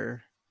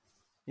Baker,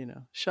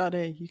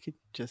 Sade, you could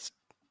just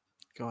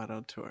go out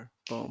on tour.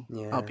 Boom.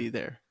 Yeah. I'll be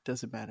there.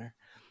 Doesn't matter.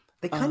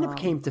 They kind of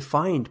became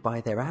defined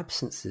by their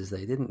absences, though,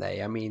 didn't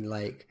they? I mean,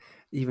 like,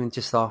 even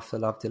just after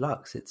Love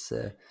Deluxe, it's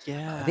I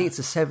think it's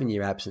a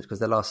 7-year absence, because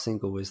their last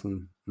single was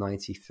in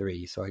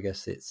 93. So I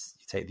guess you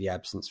take the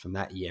absence from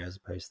that year as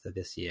opposed to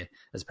this year,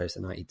 as opposed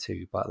to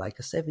 92. But like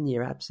a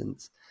 7-year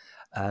absence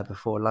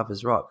before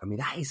Lovers Rock. I mean,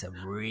 that is a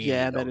really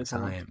long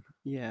time.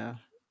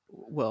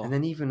 Well, and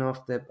then even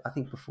after, I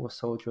think before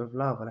Soldier of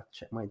Love, I'll have to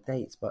check my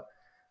dates, but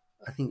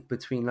I think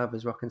between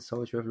Lovers Rock and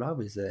Soldier of Love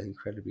is an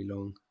incredibly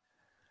long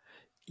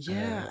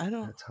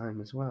time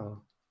as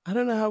well. I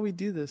don't know how we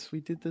do this. We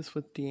did this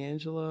with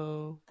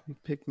D'Angelo. We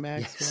picked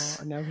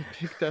Maxwell, and now we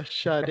picked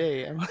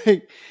Sade. I'm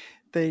like,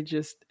 they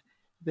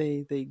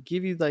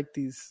give you like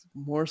these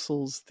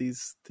morsels,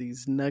 these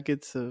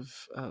nuggets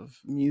of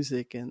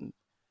music, and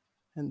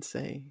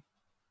say,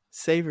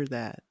 savor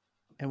that,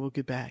 and we'll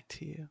get back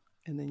to you.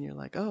 And then you're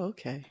like, oh,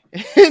 okay.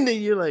 And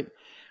then you're like,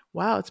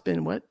 wow, it's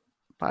been what,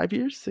 5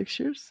 years, 6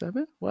 years,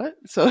 7? What?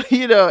 So,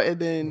 and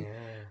then,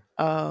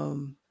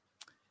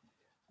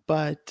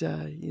 but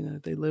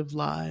they live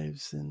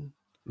lives, and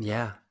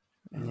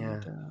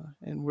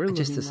and we're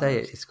just to say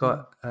it's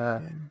got.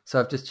 So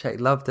I've just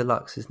checked. Love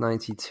Deluxe is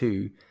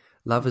 92,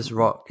 Lovers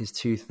Rock is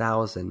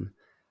 2000,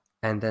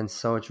 and then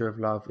Soldier of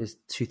Love is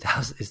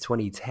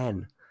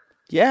 2010.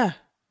 Yeah,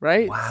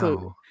 right. Wow.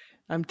 So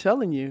I'm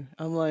telling you,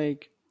 I'm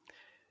like,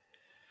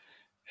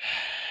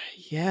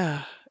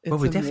 yeah. Well,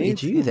 we're definitely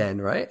due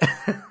then, right?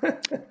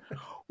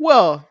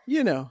 Well,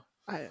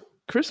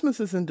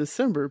 Christmas is in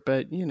December,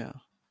 but you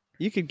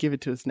could give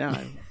it to us now.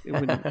 It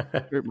wouldn't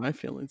hurt my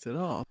feelings at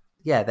all.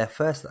 Yeah, their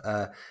first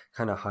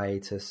kind of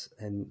hiatus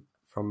and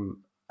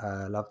from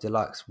Love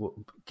Deluxe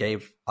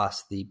gave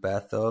us the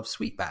birth of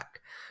Sweetback,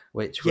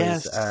 which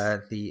was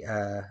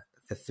the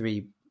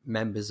 3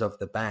 members of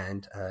the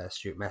band,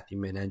 Stuart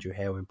Matthewman, Andrew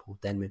Hale, and Paul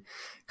Denman,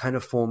 kind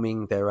of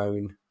forming their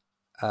own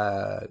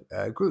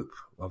group,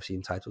 obviously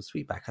entitled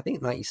Sweetback. I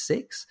think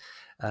 96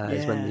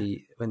 is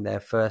when their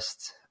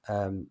first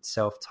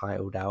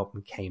self-titled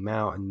album came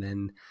out, and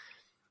then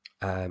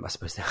I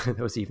suppose there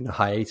was even a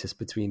hiatus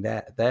between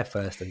their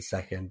first and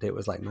second. It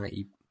was like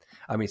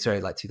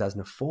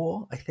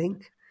 2004, I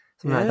think,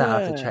 something like that.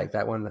 I have to check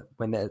that one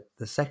when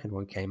the second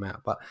one came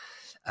out. But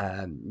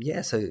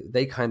so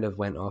they kind of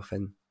went off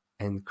and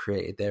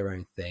created their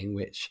own thing,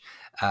 which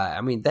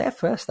their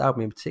first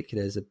album in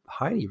particular is a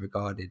highly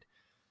regarded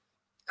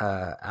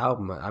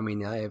album. I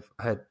mean, I have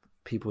heard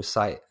people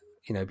cite,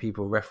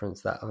 people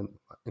reference that in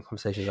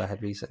conversations I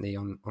had recently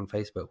on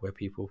Facebook, where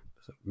people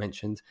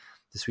mentioned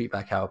the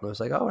Sweetback album. I was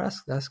like, oh,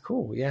 that's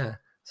cool, yeah.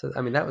 So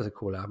I mean, that was a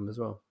cool album as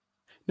well.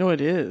 No,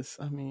 it is.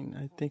 I mean,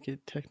 I think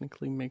it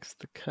technically makes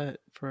the cut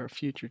for our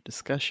future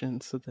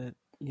discussion, so that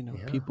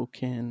Yeah. people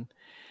can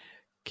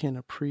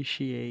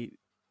appreciate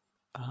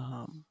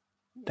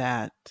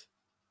that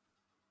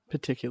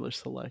particular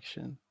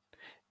selection.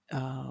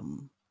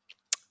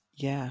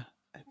 Yeah,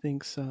 I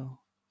think so.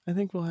 I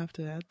think we'll have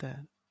to add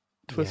that.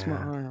 Twist my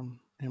Yeah. arm,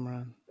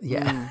 Imran.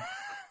 Yeah.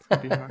 It's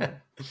gonna be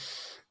hard.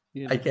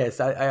 I guess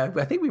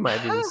I think we might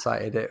have even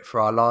cited it for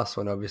our last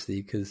one,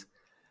 obviously, because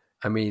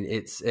I mean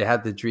it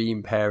had the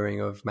dream pairing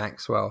of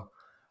Maxwell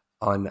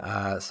on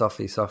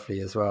Softly Softly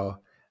as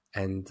well,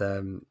 and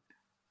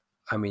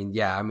I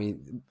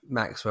mean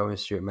Maxwell and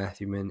Stuart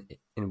Matthewman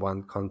in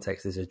one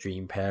context is a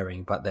dream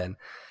pairing, but then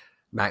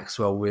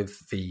Maxwell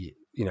with the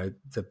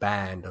the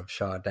band of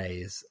Sade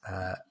is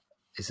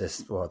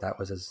just, well, that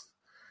was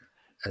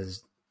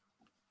as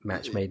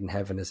match made in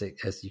heaven as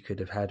you could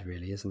have had,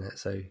 really, isn't it?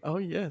 So Oh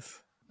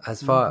yes.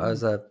 as far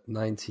as a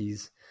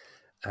 90s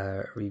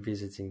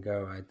revisiting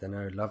go, I don't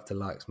know, Love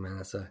Deluxe,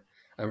 man.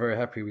 I'm very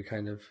happy we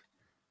kind of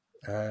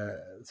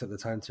took the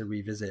time to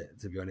revisit,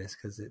 to be honest,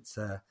 because it's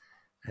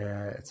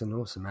an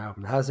awesome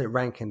album. How's it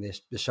rank in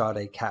the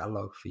Sade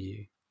catalog for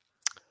you?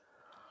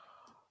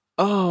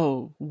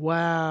 Oh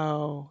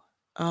wow.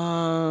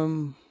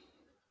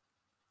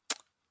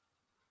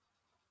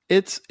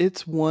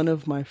 It's one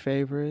of my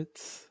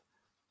favorites.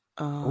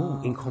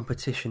 In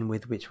competition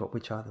with which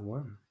other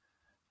one?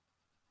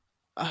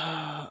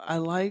 I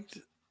liked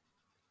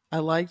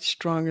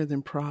Stronger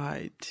Than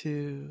Pride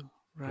too,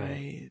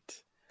 right?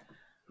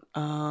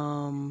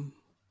 Oh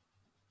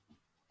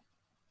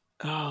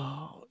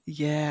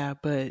yeah,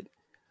 but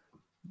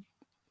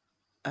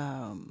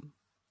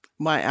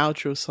my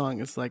outro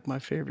song is like my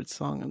favorite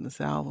song on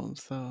this album,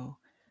 so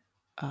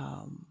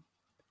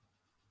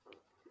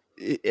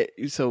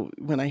so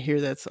when I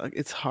hear that song,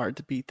 it's hard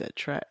to beat that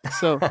track.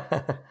 So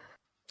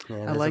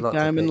I like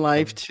Diamond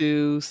Life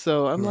too.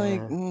 So I'm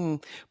like,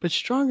 but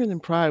Stronger Than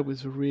Pride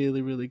was a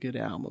really, really good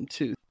album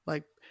too.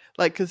 Like,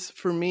 cause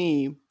for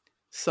me,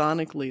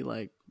 sonically,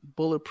 like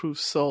Bulletproof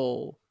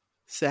Soul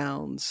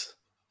sounds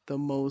the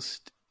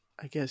most,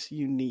 I guess,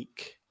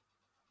 unique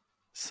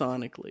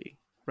sonically,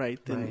 right?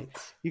 Then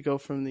you go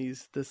from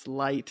this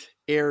light,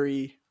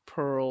 airy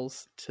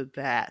pearls to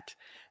that.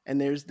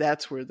 And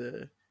that's where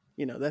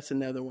that's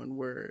another one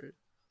where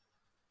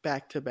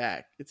back to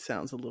back, it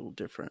sounds a little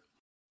different.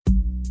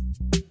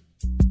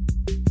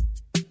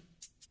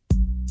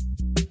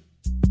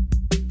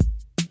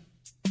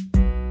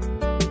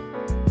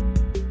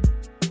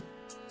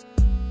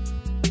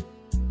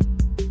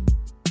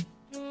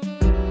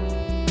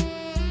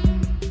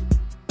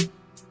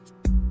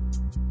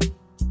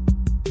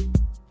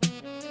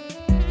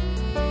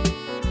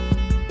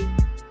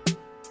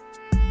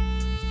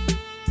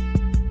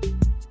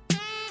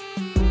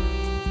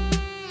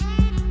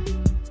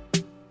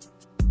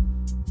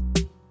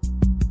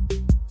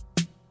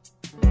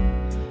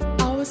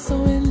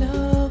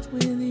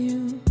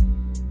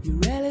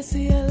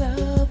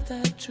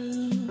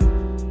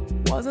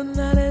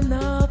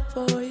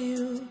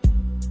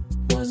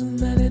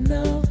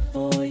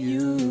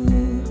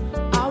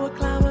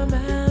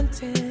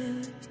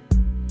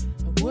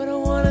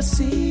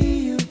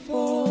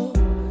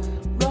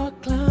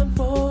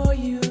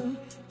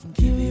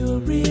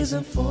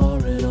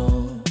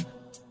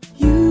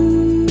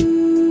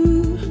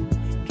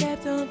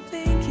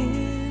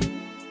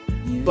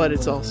 But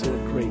it's also a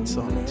great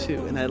song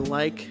too, and I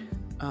like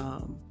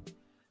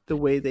the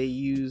way they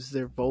use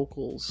their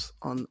vocals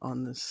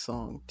on this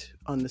song,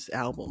 on this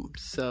album.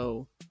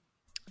 So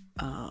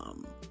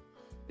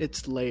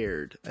it's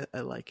layered.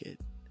 I like it.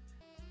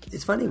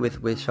 It's funny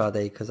with Sade,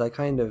 because I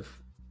kind of,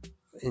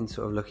 in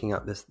sort of looking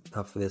up this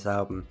stuff for this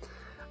album,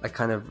 I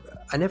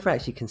never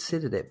actually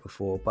considered it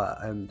before, but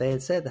they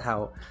had said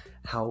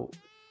how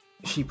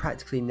she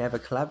practically never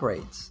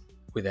collaborates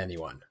with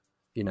anyone.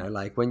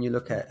 Like when you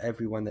look at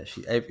everyone that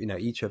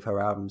each of her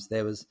albums,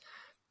 there's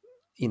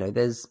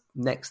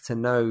next to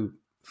no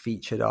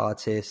featured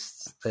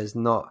artists. There's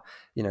not,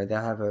 they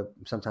have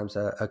sometimes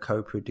a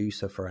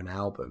co-producer for an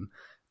album,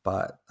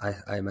 but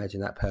I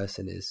imagine that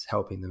person is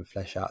helping them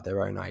flesh out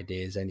their own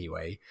ideas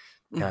anyway.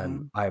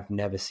 I've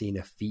never seen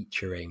a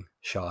featuring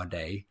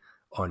Sade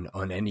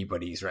on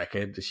anybody's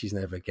record. She's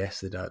never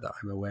guested that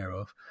I'm aware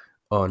of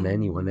on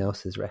anyone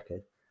else's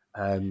record.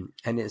 And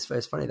it's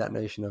funny, that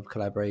notion of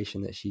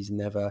collaboration that she's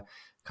never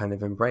kind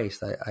of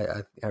embraced.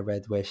 I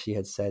read where she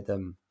had said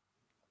there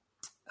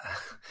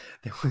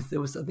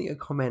was I think a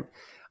comment.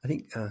 I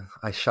think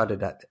I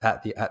shuddered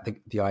at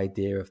the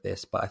idea of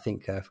this, but I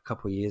think a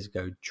couple of years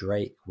ago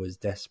Drake was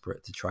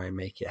desperate to try and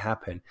make it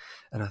happen,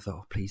 and I thought,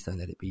 oh, please don't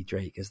let it be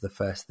Drake as the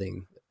first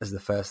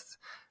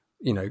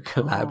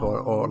collab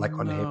or like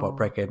on a hip hop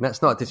record. And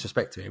that's not a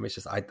disrespect to him. It's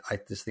just I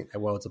just think they're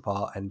worlds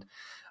apart, and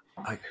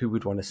who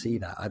would want to see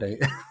that? I don't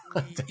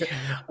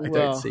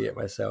don't see it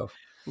myself.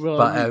 Well,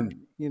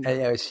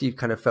 but she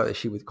kind of felt that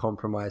she would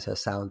compromise her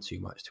sound too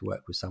much to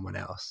work with someone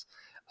else.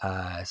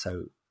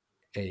 So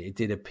it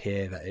did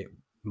appear that it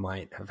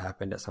might have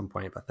happened at some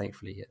point, but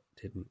thankfully it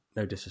didn't.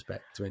 No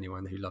disrespect to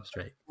anyone who loves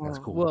Drake. That's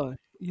cool. Well,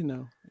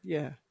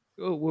 yeah.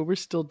 Oh, well, we're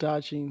still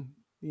dodging,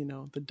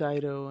 the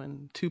Dido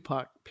and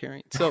Tupac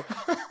pairing. So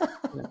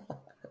yeah,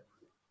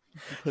 you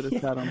can put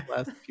us out on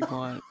blast if you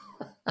want.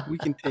 We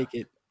can take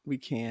it. We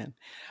can.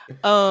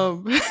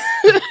 Um,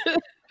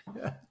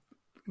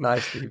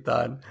 Nicely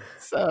done.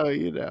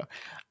 so,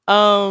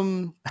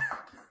 um,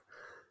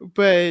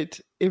 but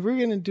if we're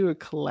going to do a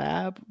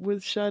collab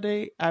with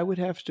Sade, I would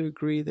have to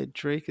agree that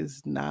Drake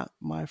is not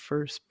my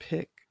first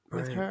pick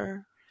with Right.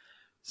 her.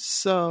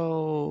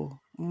 So,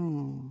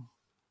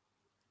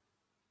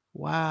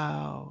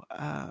 wow.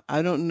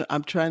 I don't know.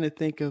 I'm trying to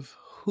think of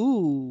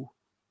who.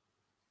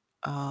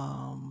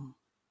 I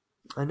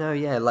know,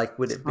 yeah. Like,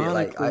 would it be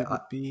like sonically would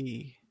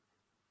be.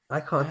 I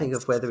can't think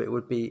of That's- whether it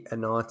would be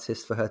an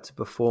artist for her to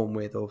perform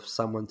with or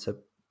someone to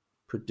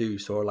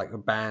produce or like a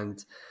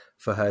band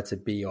for her to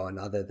be on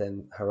other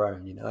than her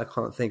own. I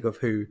can't think of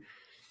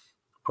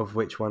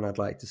which one I'd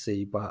like to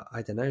see, but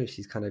I don't know.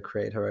 She's kind of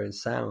created her own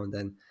sound,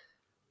 and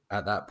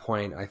at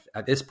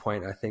this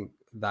point, I think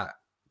that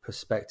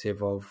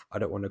perspective of I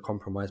don't want to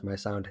compromise my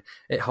sound,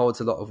 it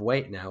holds a lot of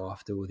weight now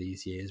after all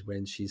these years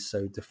when she's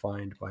so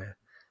defined by,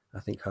 I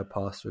think, her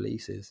past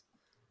releases.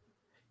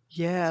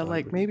 Yeah, So I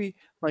like really-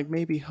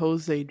 maybe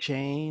Jose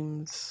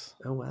James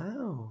Oh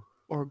wow,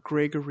 or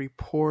Gregory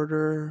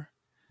Porter.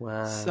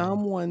 wow,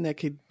 Someone that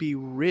could be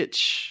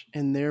rich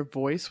in their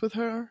voice with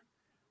her.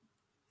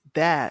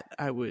 That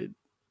I would.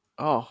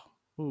 Now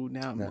I'm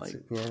That's like,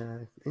 it. Yeah.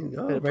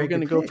 Oh, if very we're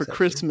going to good go picks, for actually.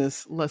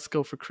 Christmas, let's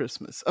go for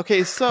Christmas.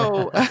 Okay,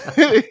 so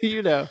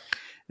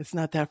it's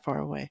not that far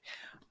away.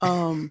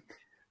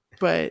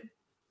 But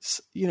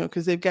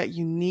because they've got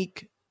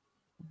unique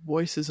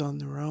voices on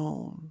their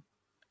own,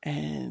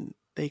 and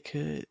they've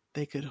got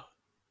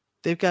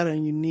a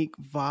unique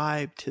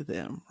vibe to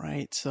them,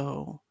 right?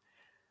 So,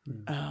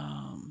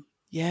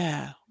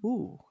 yeah.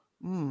 Ooh.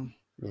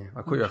 Yeah,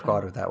 I caught you off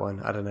guard with that one.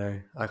 I don't know.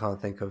 I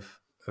can't think of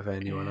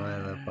anyone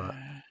either, but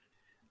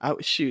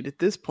Shoot, at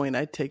this point,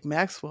 I'd take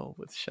Maxwell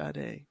with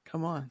Sade.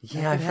 Come on.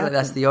 yeah, I feel like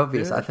that's the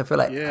obvious. Yeah. I feel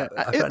like Yeah.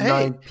 I feel like Hey.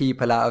 9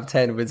 people out of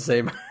 10 would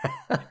say,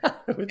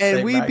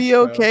 And we'd be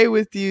okay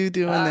with you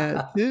doing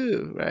that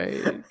too,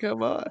 right?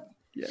 Come on.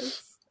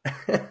 Yes.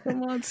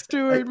 Come on,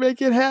 Stuart,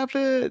 make it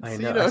happen. I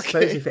So, know. I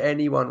suppose if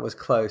anyone was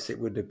close, it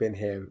would have been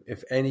him.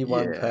 If any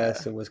one Yeah.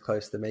 person was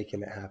close to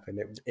making it happen,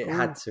 it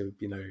had to,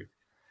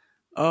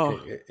 Oh,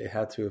 it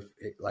had to have,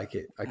 I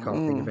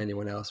can't think of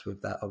anyone else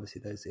with that.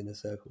 Obviously, those inner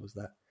circles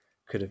that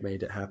could have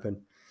made it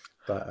happen.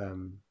 But,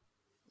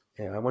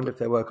 I wonder if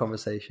there were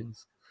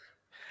conversations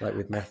like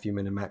with Matthew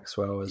and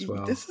Maxwell as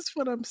well. this is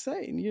what I'm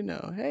saying.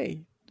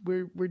 Hey,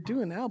 we're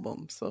doing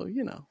albums, so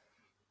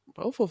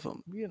both of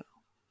them.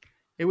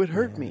 It would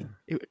hurt me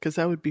because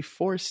I would be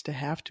forced to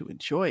have to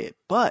enjoy it,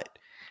 but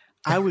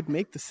I would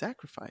make the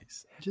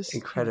sacrifice. Just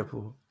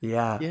Incredible.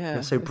 Yeah. Yeah,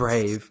 You're so it's-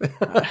 brave.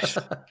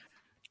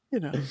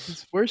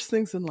 there's worse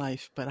things in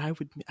life, but I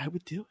would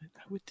do it.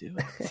 I would do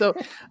it. So,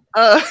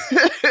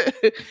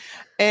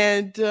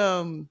 and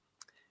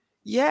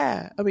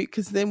yeah, I mean,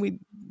 because then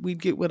we'd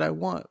get what I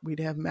want. We'd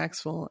have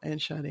Maxwell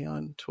and Sade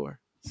on tour.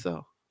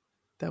 So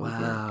that would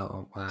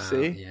Wow.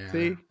 see, Yeah.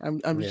 see, I'm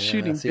Yeah,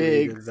 shooting I see what you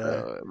big, did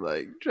there. so I'm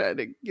like trying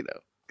to,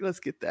 let's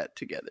get that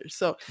together.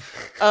 So,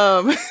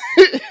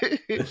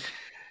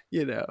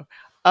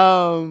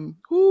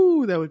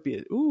 that would be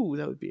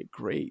a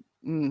great.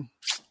 Dang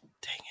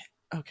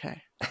it.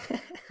 Okay.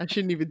 I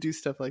shouldn't even do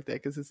stuff like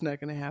that because it's not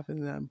going to happen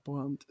and I'm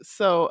bummed.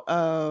 So,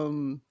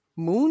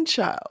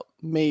 Moonchild,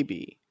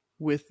 maybe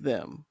with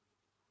them.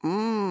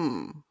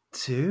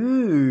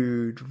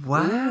 Dude,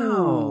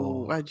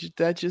 wow. Ooh,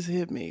 that just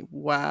hit me.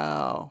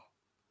 Wow.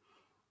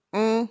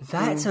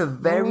 That's a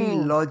very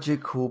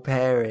logical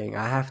pairing,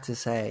 I have to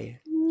say.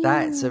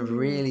 That's a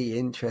really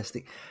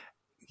interesting.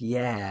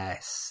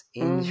 Yes,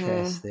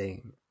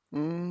 interesting.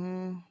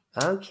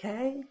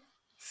 Okay.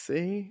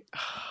 See?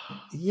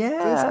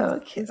 Yeah,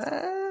 This is-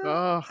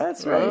 okay.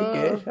 That's very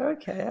good.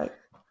 Okay.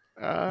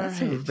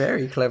 That's a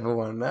very clever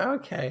one.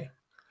 Okay.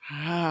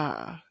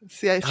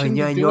 See, I shouldn't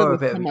yeah, be you're doing a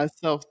this bit- to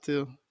myself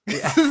too.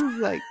 This is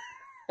like,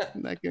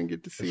 I'm not gonna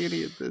get to see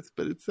any of this,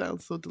 but it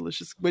sounds so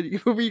delicious. What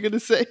were you gonna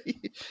say?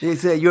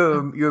 You're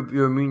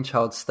a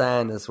Moonchild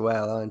stan as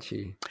well, aren't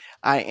you?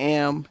 I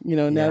am.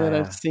 Now that Yeah.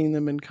 I've seen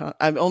them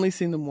I've only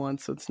seen them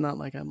once, so it's not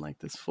like I'm like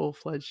this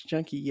full-fledged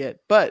junkie yet.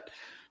 But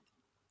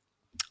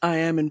I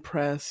am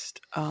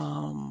impressed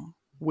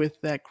with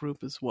that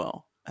group as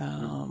well.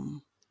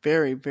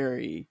 Very,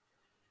 very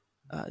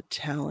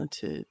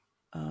talented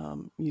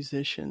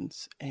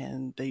musicians,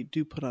 and they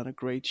do put on a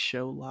great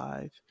show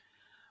live.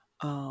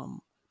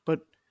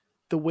 But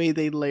the way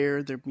they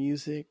layer their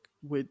music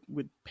would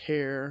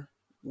pair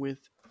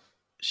with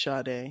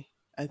Sade.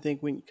 I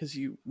think because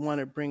you want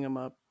to bring them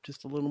up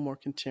just a little more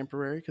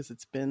contemporary, because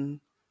it's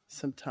been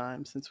some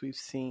time since we've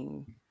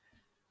seen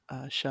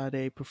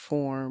Sade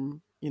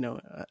perform,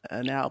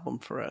 an album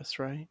for us,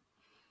 right?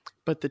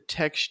 But the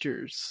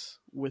textures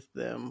with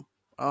them,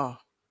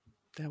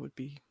 that would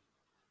be,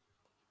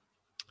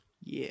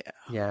 yeah.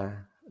 Yeah.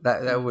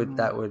 That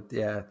would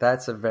yeah.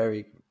 That's a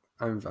very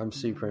I'm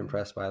super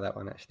impressed by that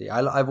one, actually.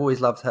 I've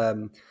always loved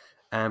her,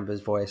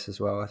 Amber's voice as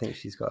well. I think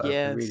she's got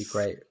a really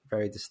great,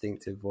 very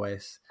distinctive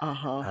voice.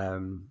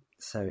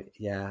 So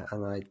yeah,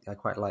 and I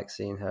quite like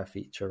seeing her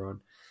feature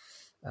on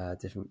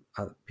different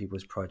other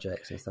people's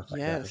projects and stuff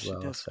like that as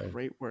well. Yes, she does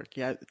great work.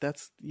 Yeah,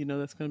 that's going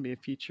to be a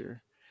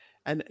feature,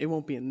 and it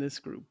won't be in this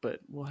group, but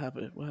we'll have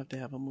to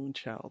have a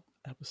Moonchild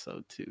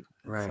episode too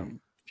at some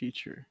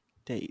future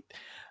date.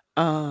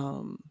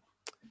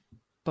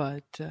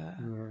 But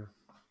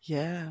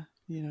yeah,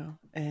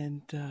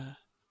 and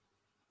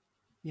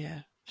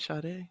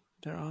Sade,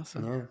 they're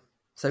awesome. Yeah.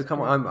 So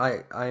come on,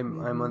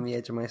 I'm on the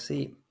edge of my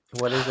seat.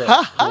 What is it?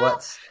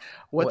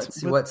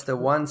 What's the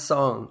one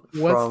song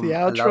from What's the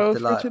outro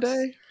for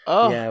today?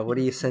 Oh. Yeah, what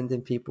are you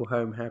sending people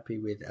home happy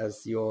with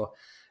as your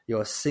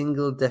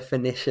single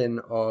definition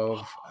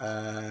of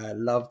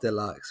Love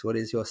Deluxe? What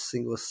is your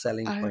single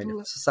selling point?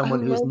 For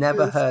someone who's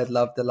never heard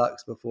Love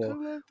Deluxe before,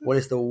 what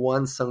is the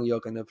one song you're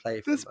going to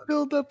play for this them?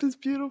 build up is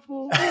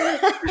beautiful.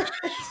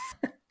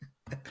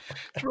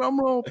 Drum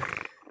roll.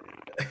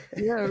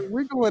 Yeah,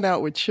 we're going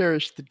out with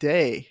Cherish the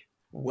Day.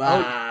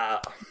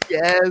 Wow.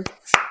 Yes.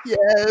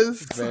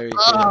 Very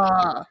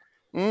good.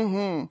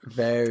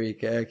 Very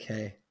good.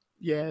 Okay.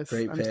 Yes.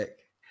 Great pick.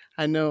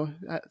 I know.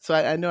 So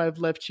I know I've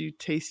left you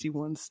tasty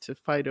ones to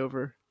fight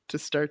over to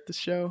start the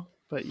show,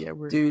 but yeah,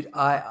 Dude,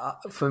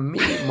 for me,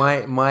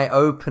 my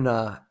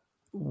opener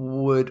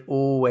would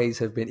always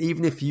have been,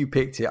 even if you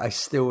picked it, I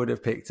still would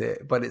have picked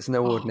it, but it's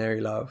No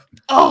Ordinary Love.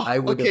 I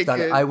would have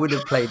done it. I would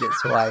have played it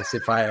twice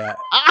if I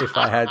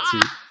had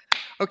to.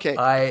 Okay.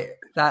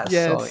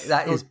 Song,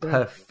 that is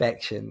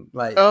perfection.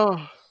 Like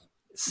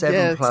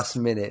 7+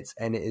 minutes,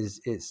 and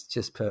it's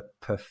just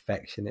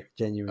perfection. It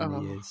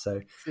genuinely is.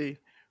 So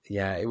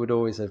yeah, it would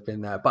always have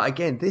been that. But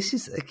again, this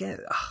is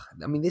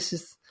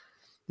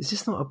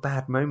just not a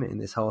bad moment in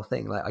this whole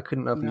thing. Like, I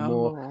couldn't love you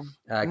more.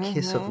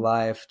 Kiss of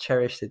Life,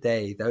 Cherish the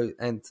Day,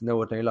 and No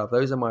Ordinary Love.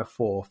 Those are my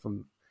 4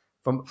 from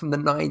the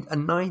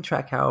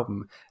 9-track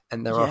album,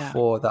 and there are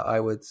 4 that I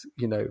would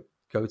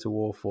go to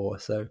war for.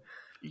 So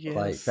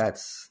like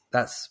that's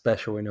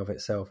special in of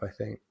itself, I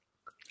think.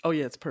 Oh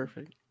yeah, it's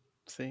perfect.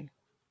 See,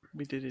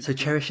 we did it. So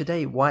again. Cherish the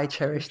Day. Why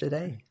Cherish the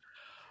Day?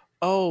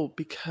 Oh,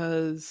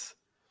 because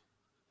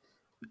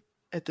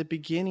at the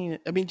beginning,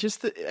 I mean,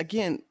 just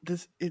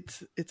it's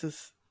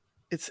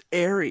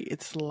airy,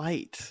 it's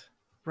light,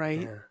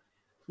 right?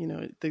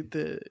 Yeah.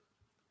 The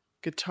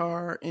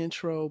guitar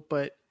intro,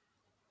 but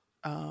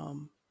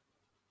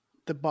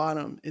the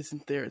bottom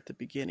isn't there at the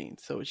beginning,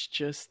 so it's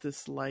just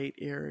this light,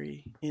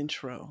 airy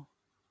intro,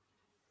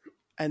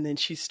 and then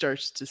she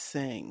starts to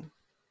sing,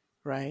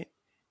 right?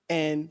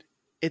 And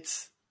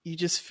you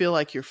just feel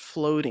like you're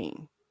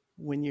floating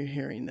when you're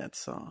hearing that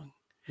song,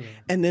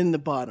 and then the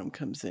bottom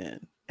comes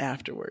in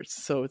afterwards.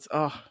 So it's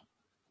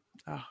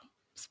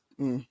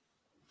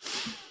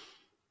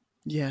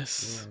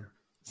yes,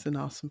 it's an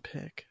awesome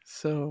pick.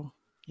 So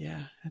yeah,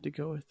 I had to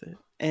go with it.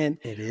 And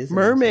it is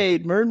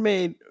Mermaid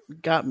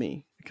got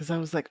me because I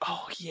was like,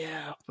 oh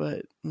yeah,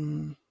 but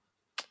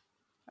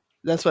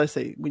that's why I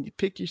say when you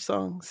pick your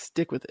song,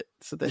 stick with it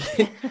so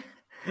that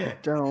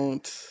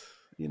don't,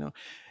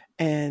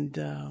 and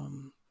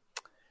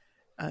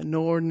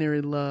No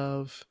Ordinary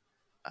Love,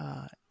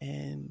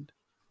 and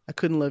I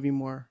Couldn't Love You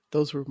More.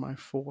 Those were my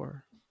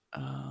 4.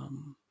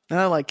 And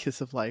I like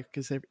Kiss of Life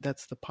because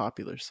that's the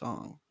popular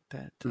song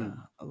that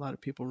a lot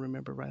of people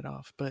remember right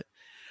off. But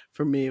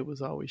for me, it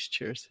was always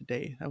Cherish the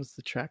Day. That was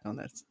the track on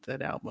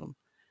that album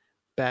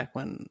back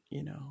when,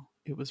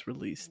 it was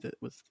released. It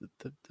was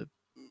the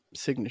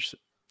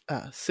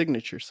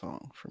signature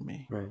song for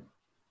me. Right.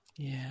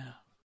 Yeah.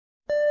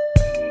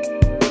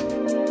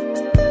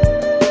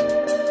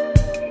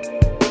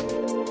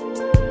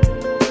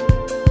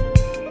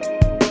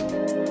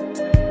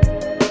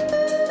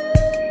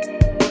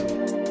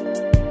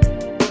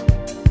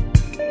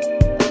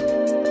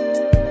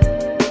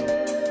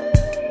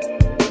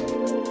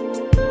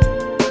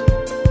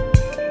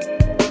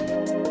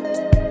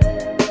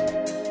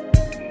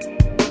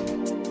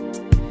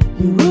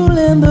 You're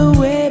ruling the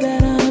way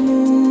that I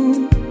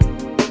move,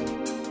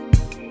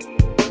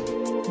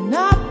 and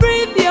I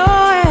breathe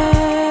your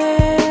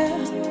air.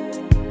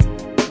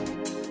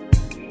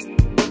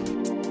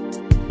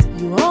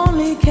 You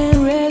only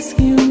can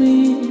rescue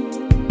me.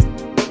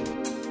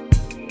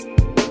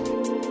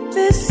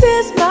 This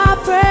is my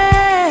prayer.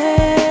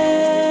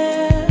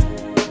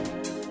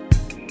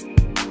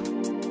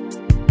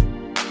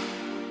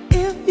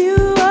 If you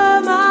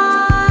are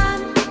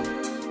mine,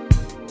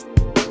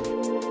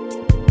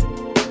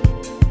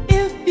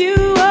 if you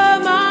are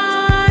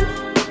mine,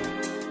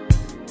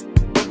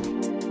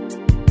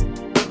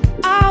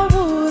 I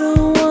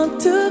wouldn't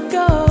want to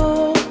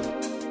go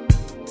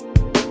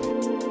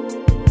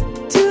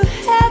to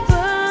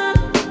heaven.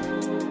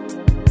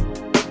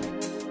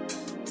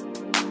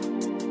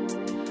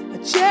 I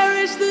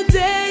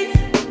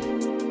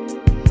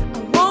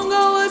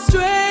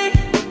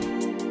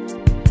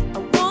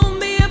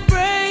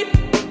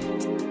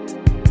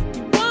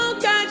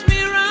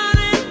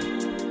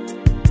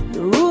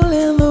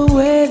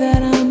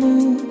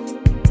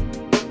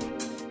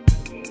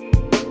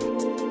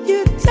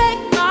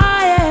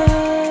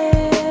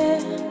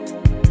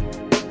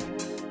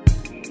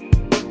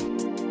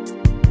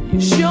You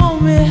show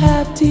me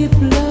how deep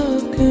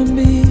love can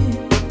be.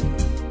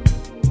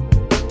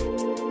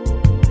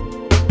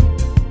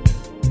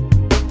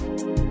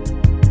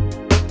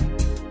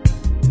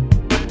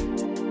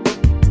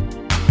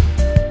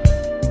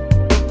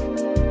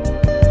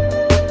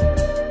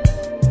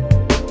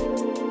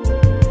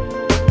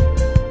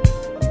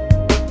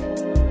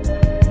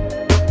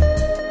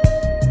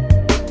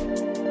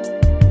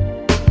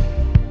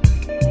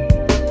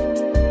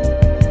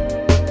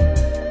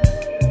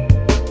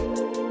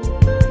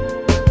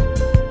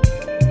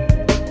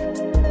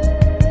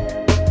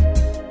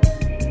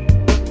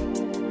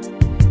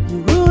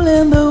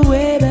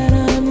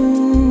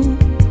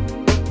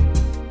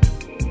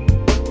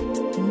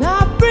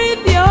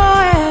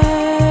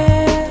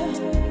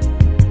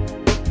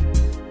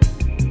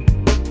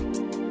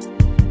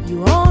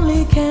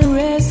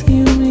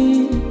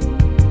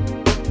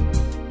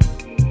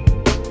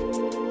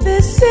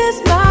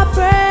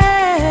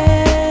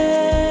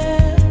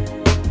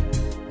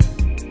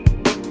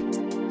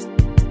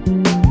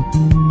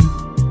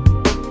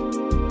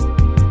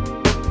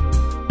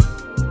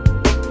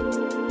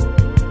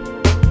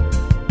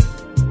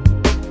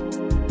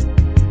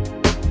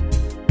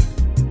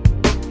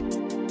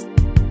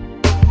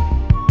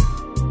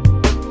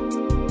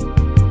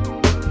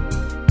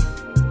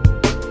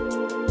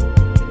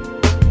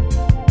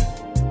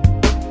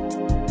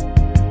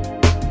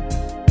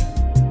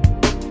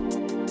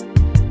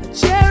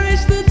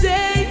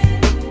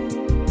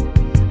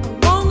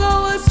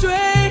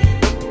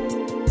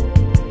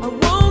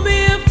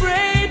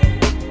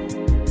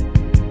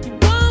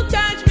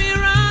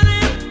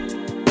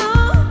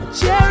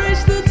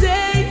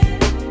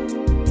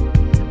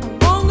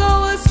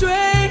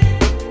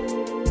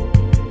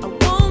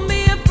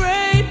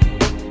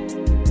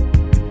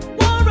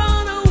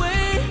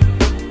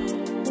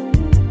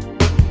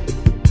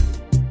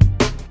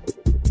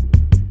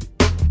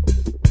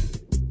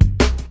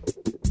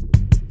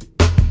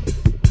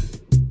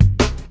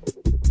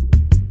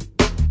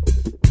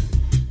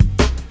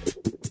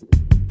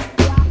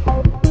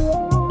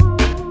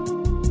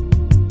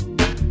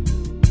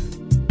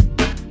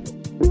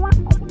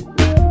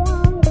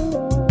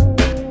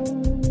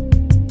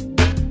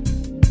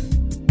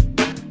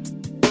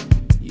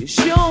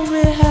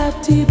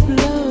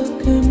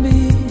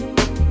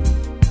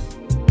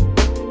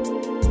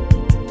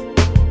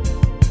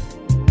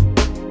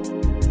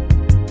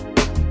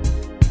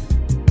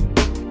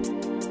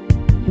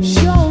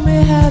 Show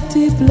me how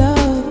deep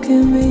love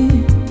can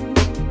be.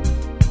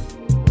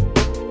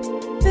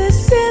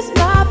 This is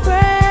my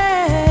prayer.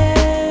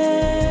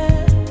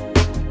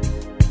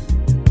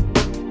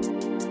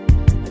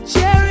 I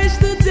cherish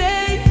the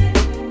day.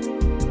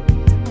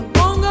 I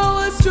won't go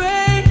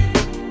astray.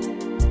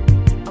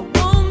 I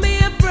won't be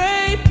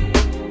afraid.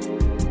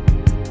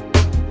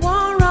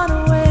 Won't run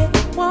away,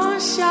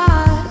 won't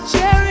shy.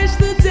 Cherish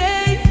the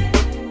day.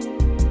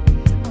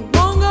 I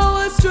won't go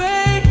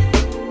astray.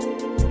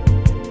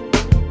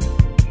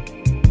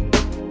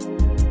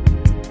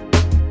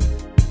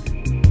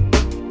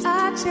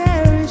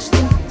 Cherish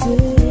the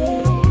day.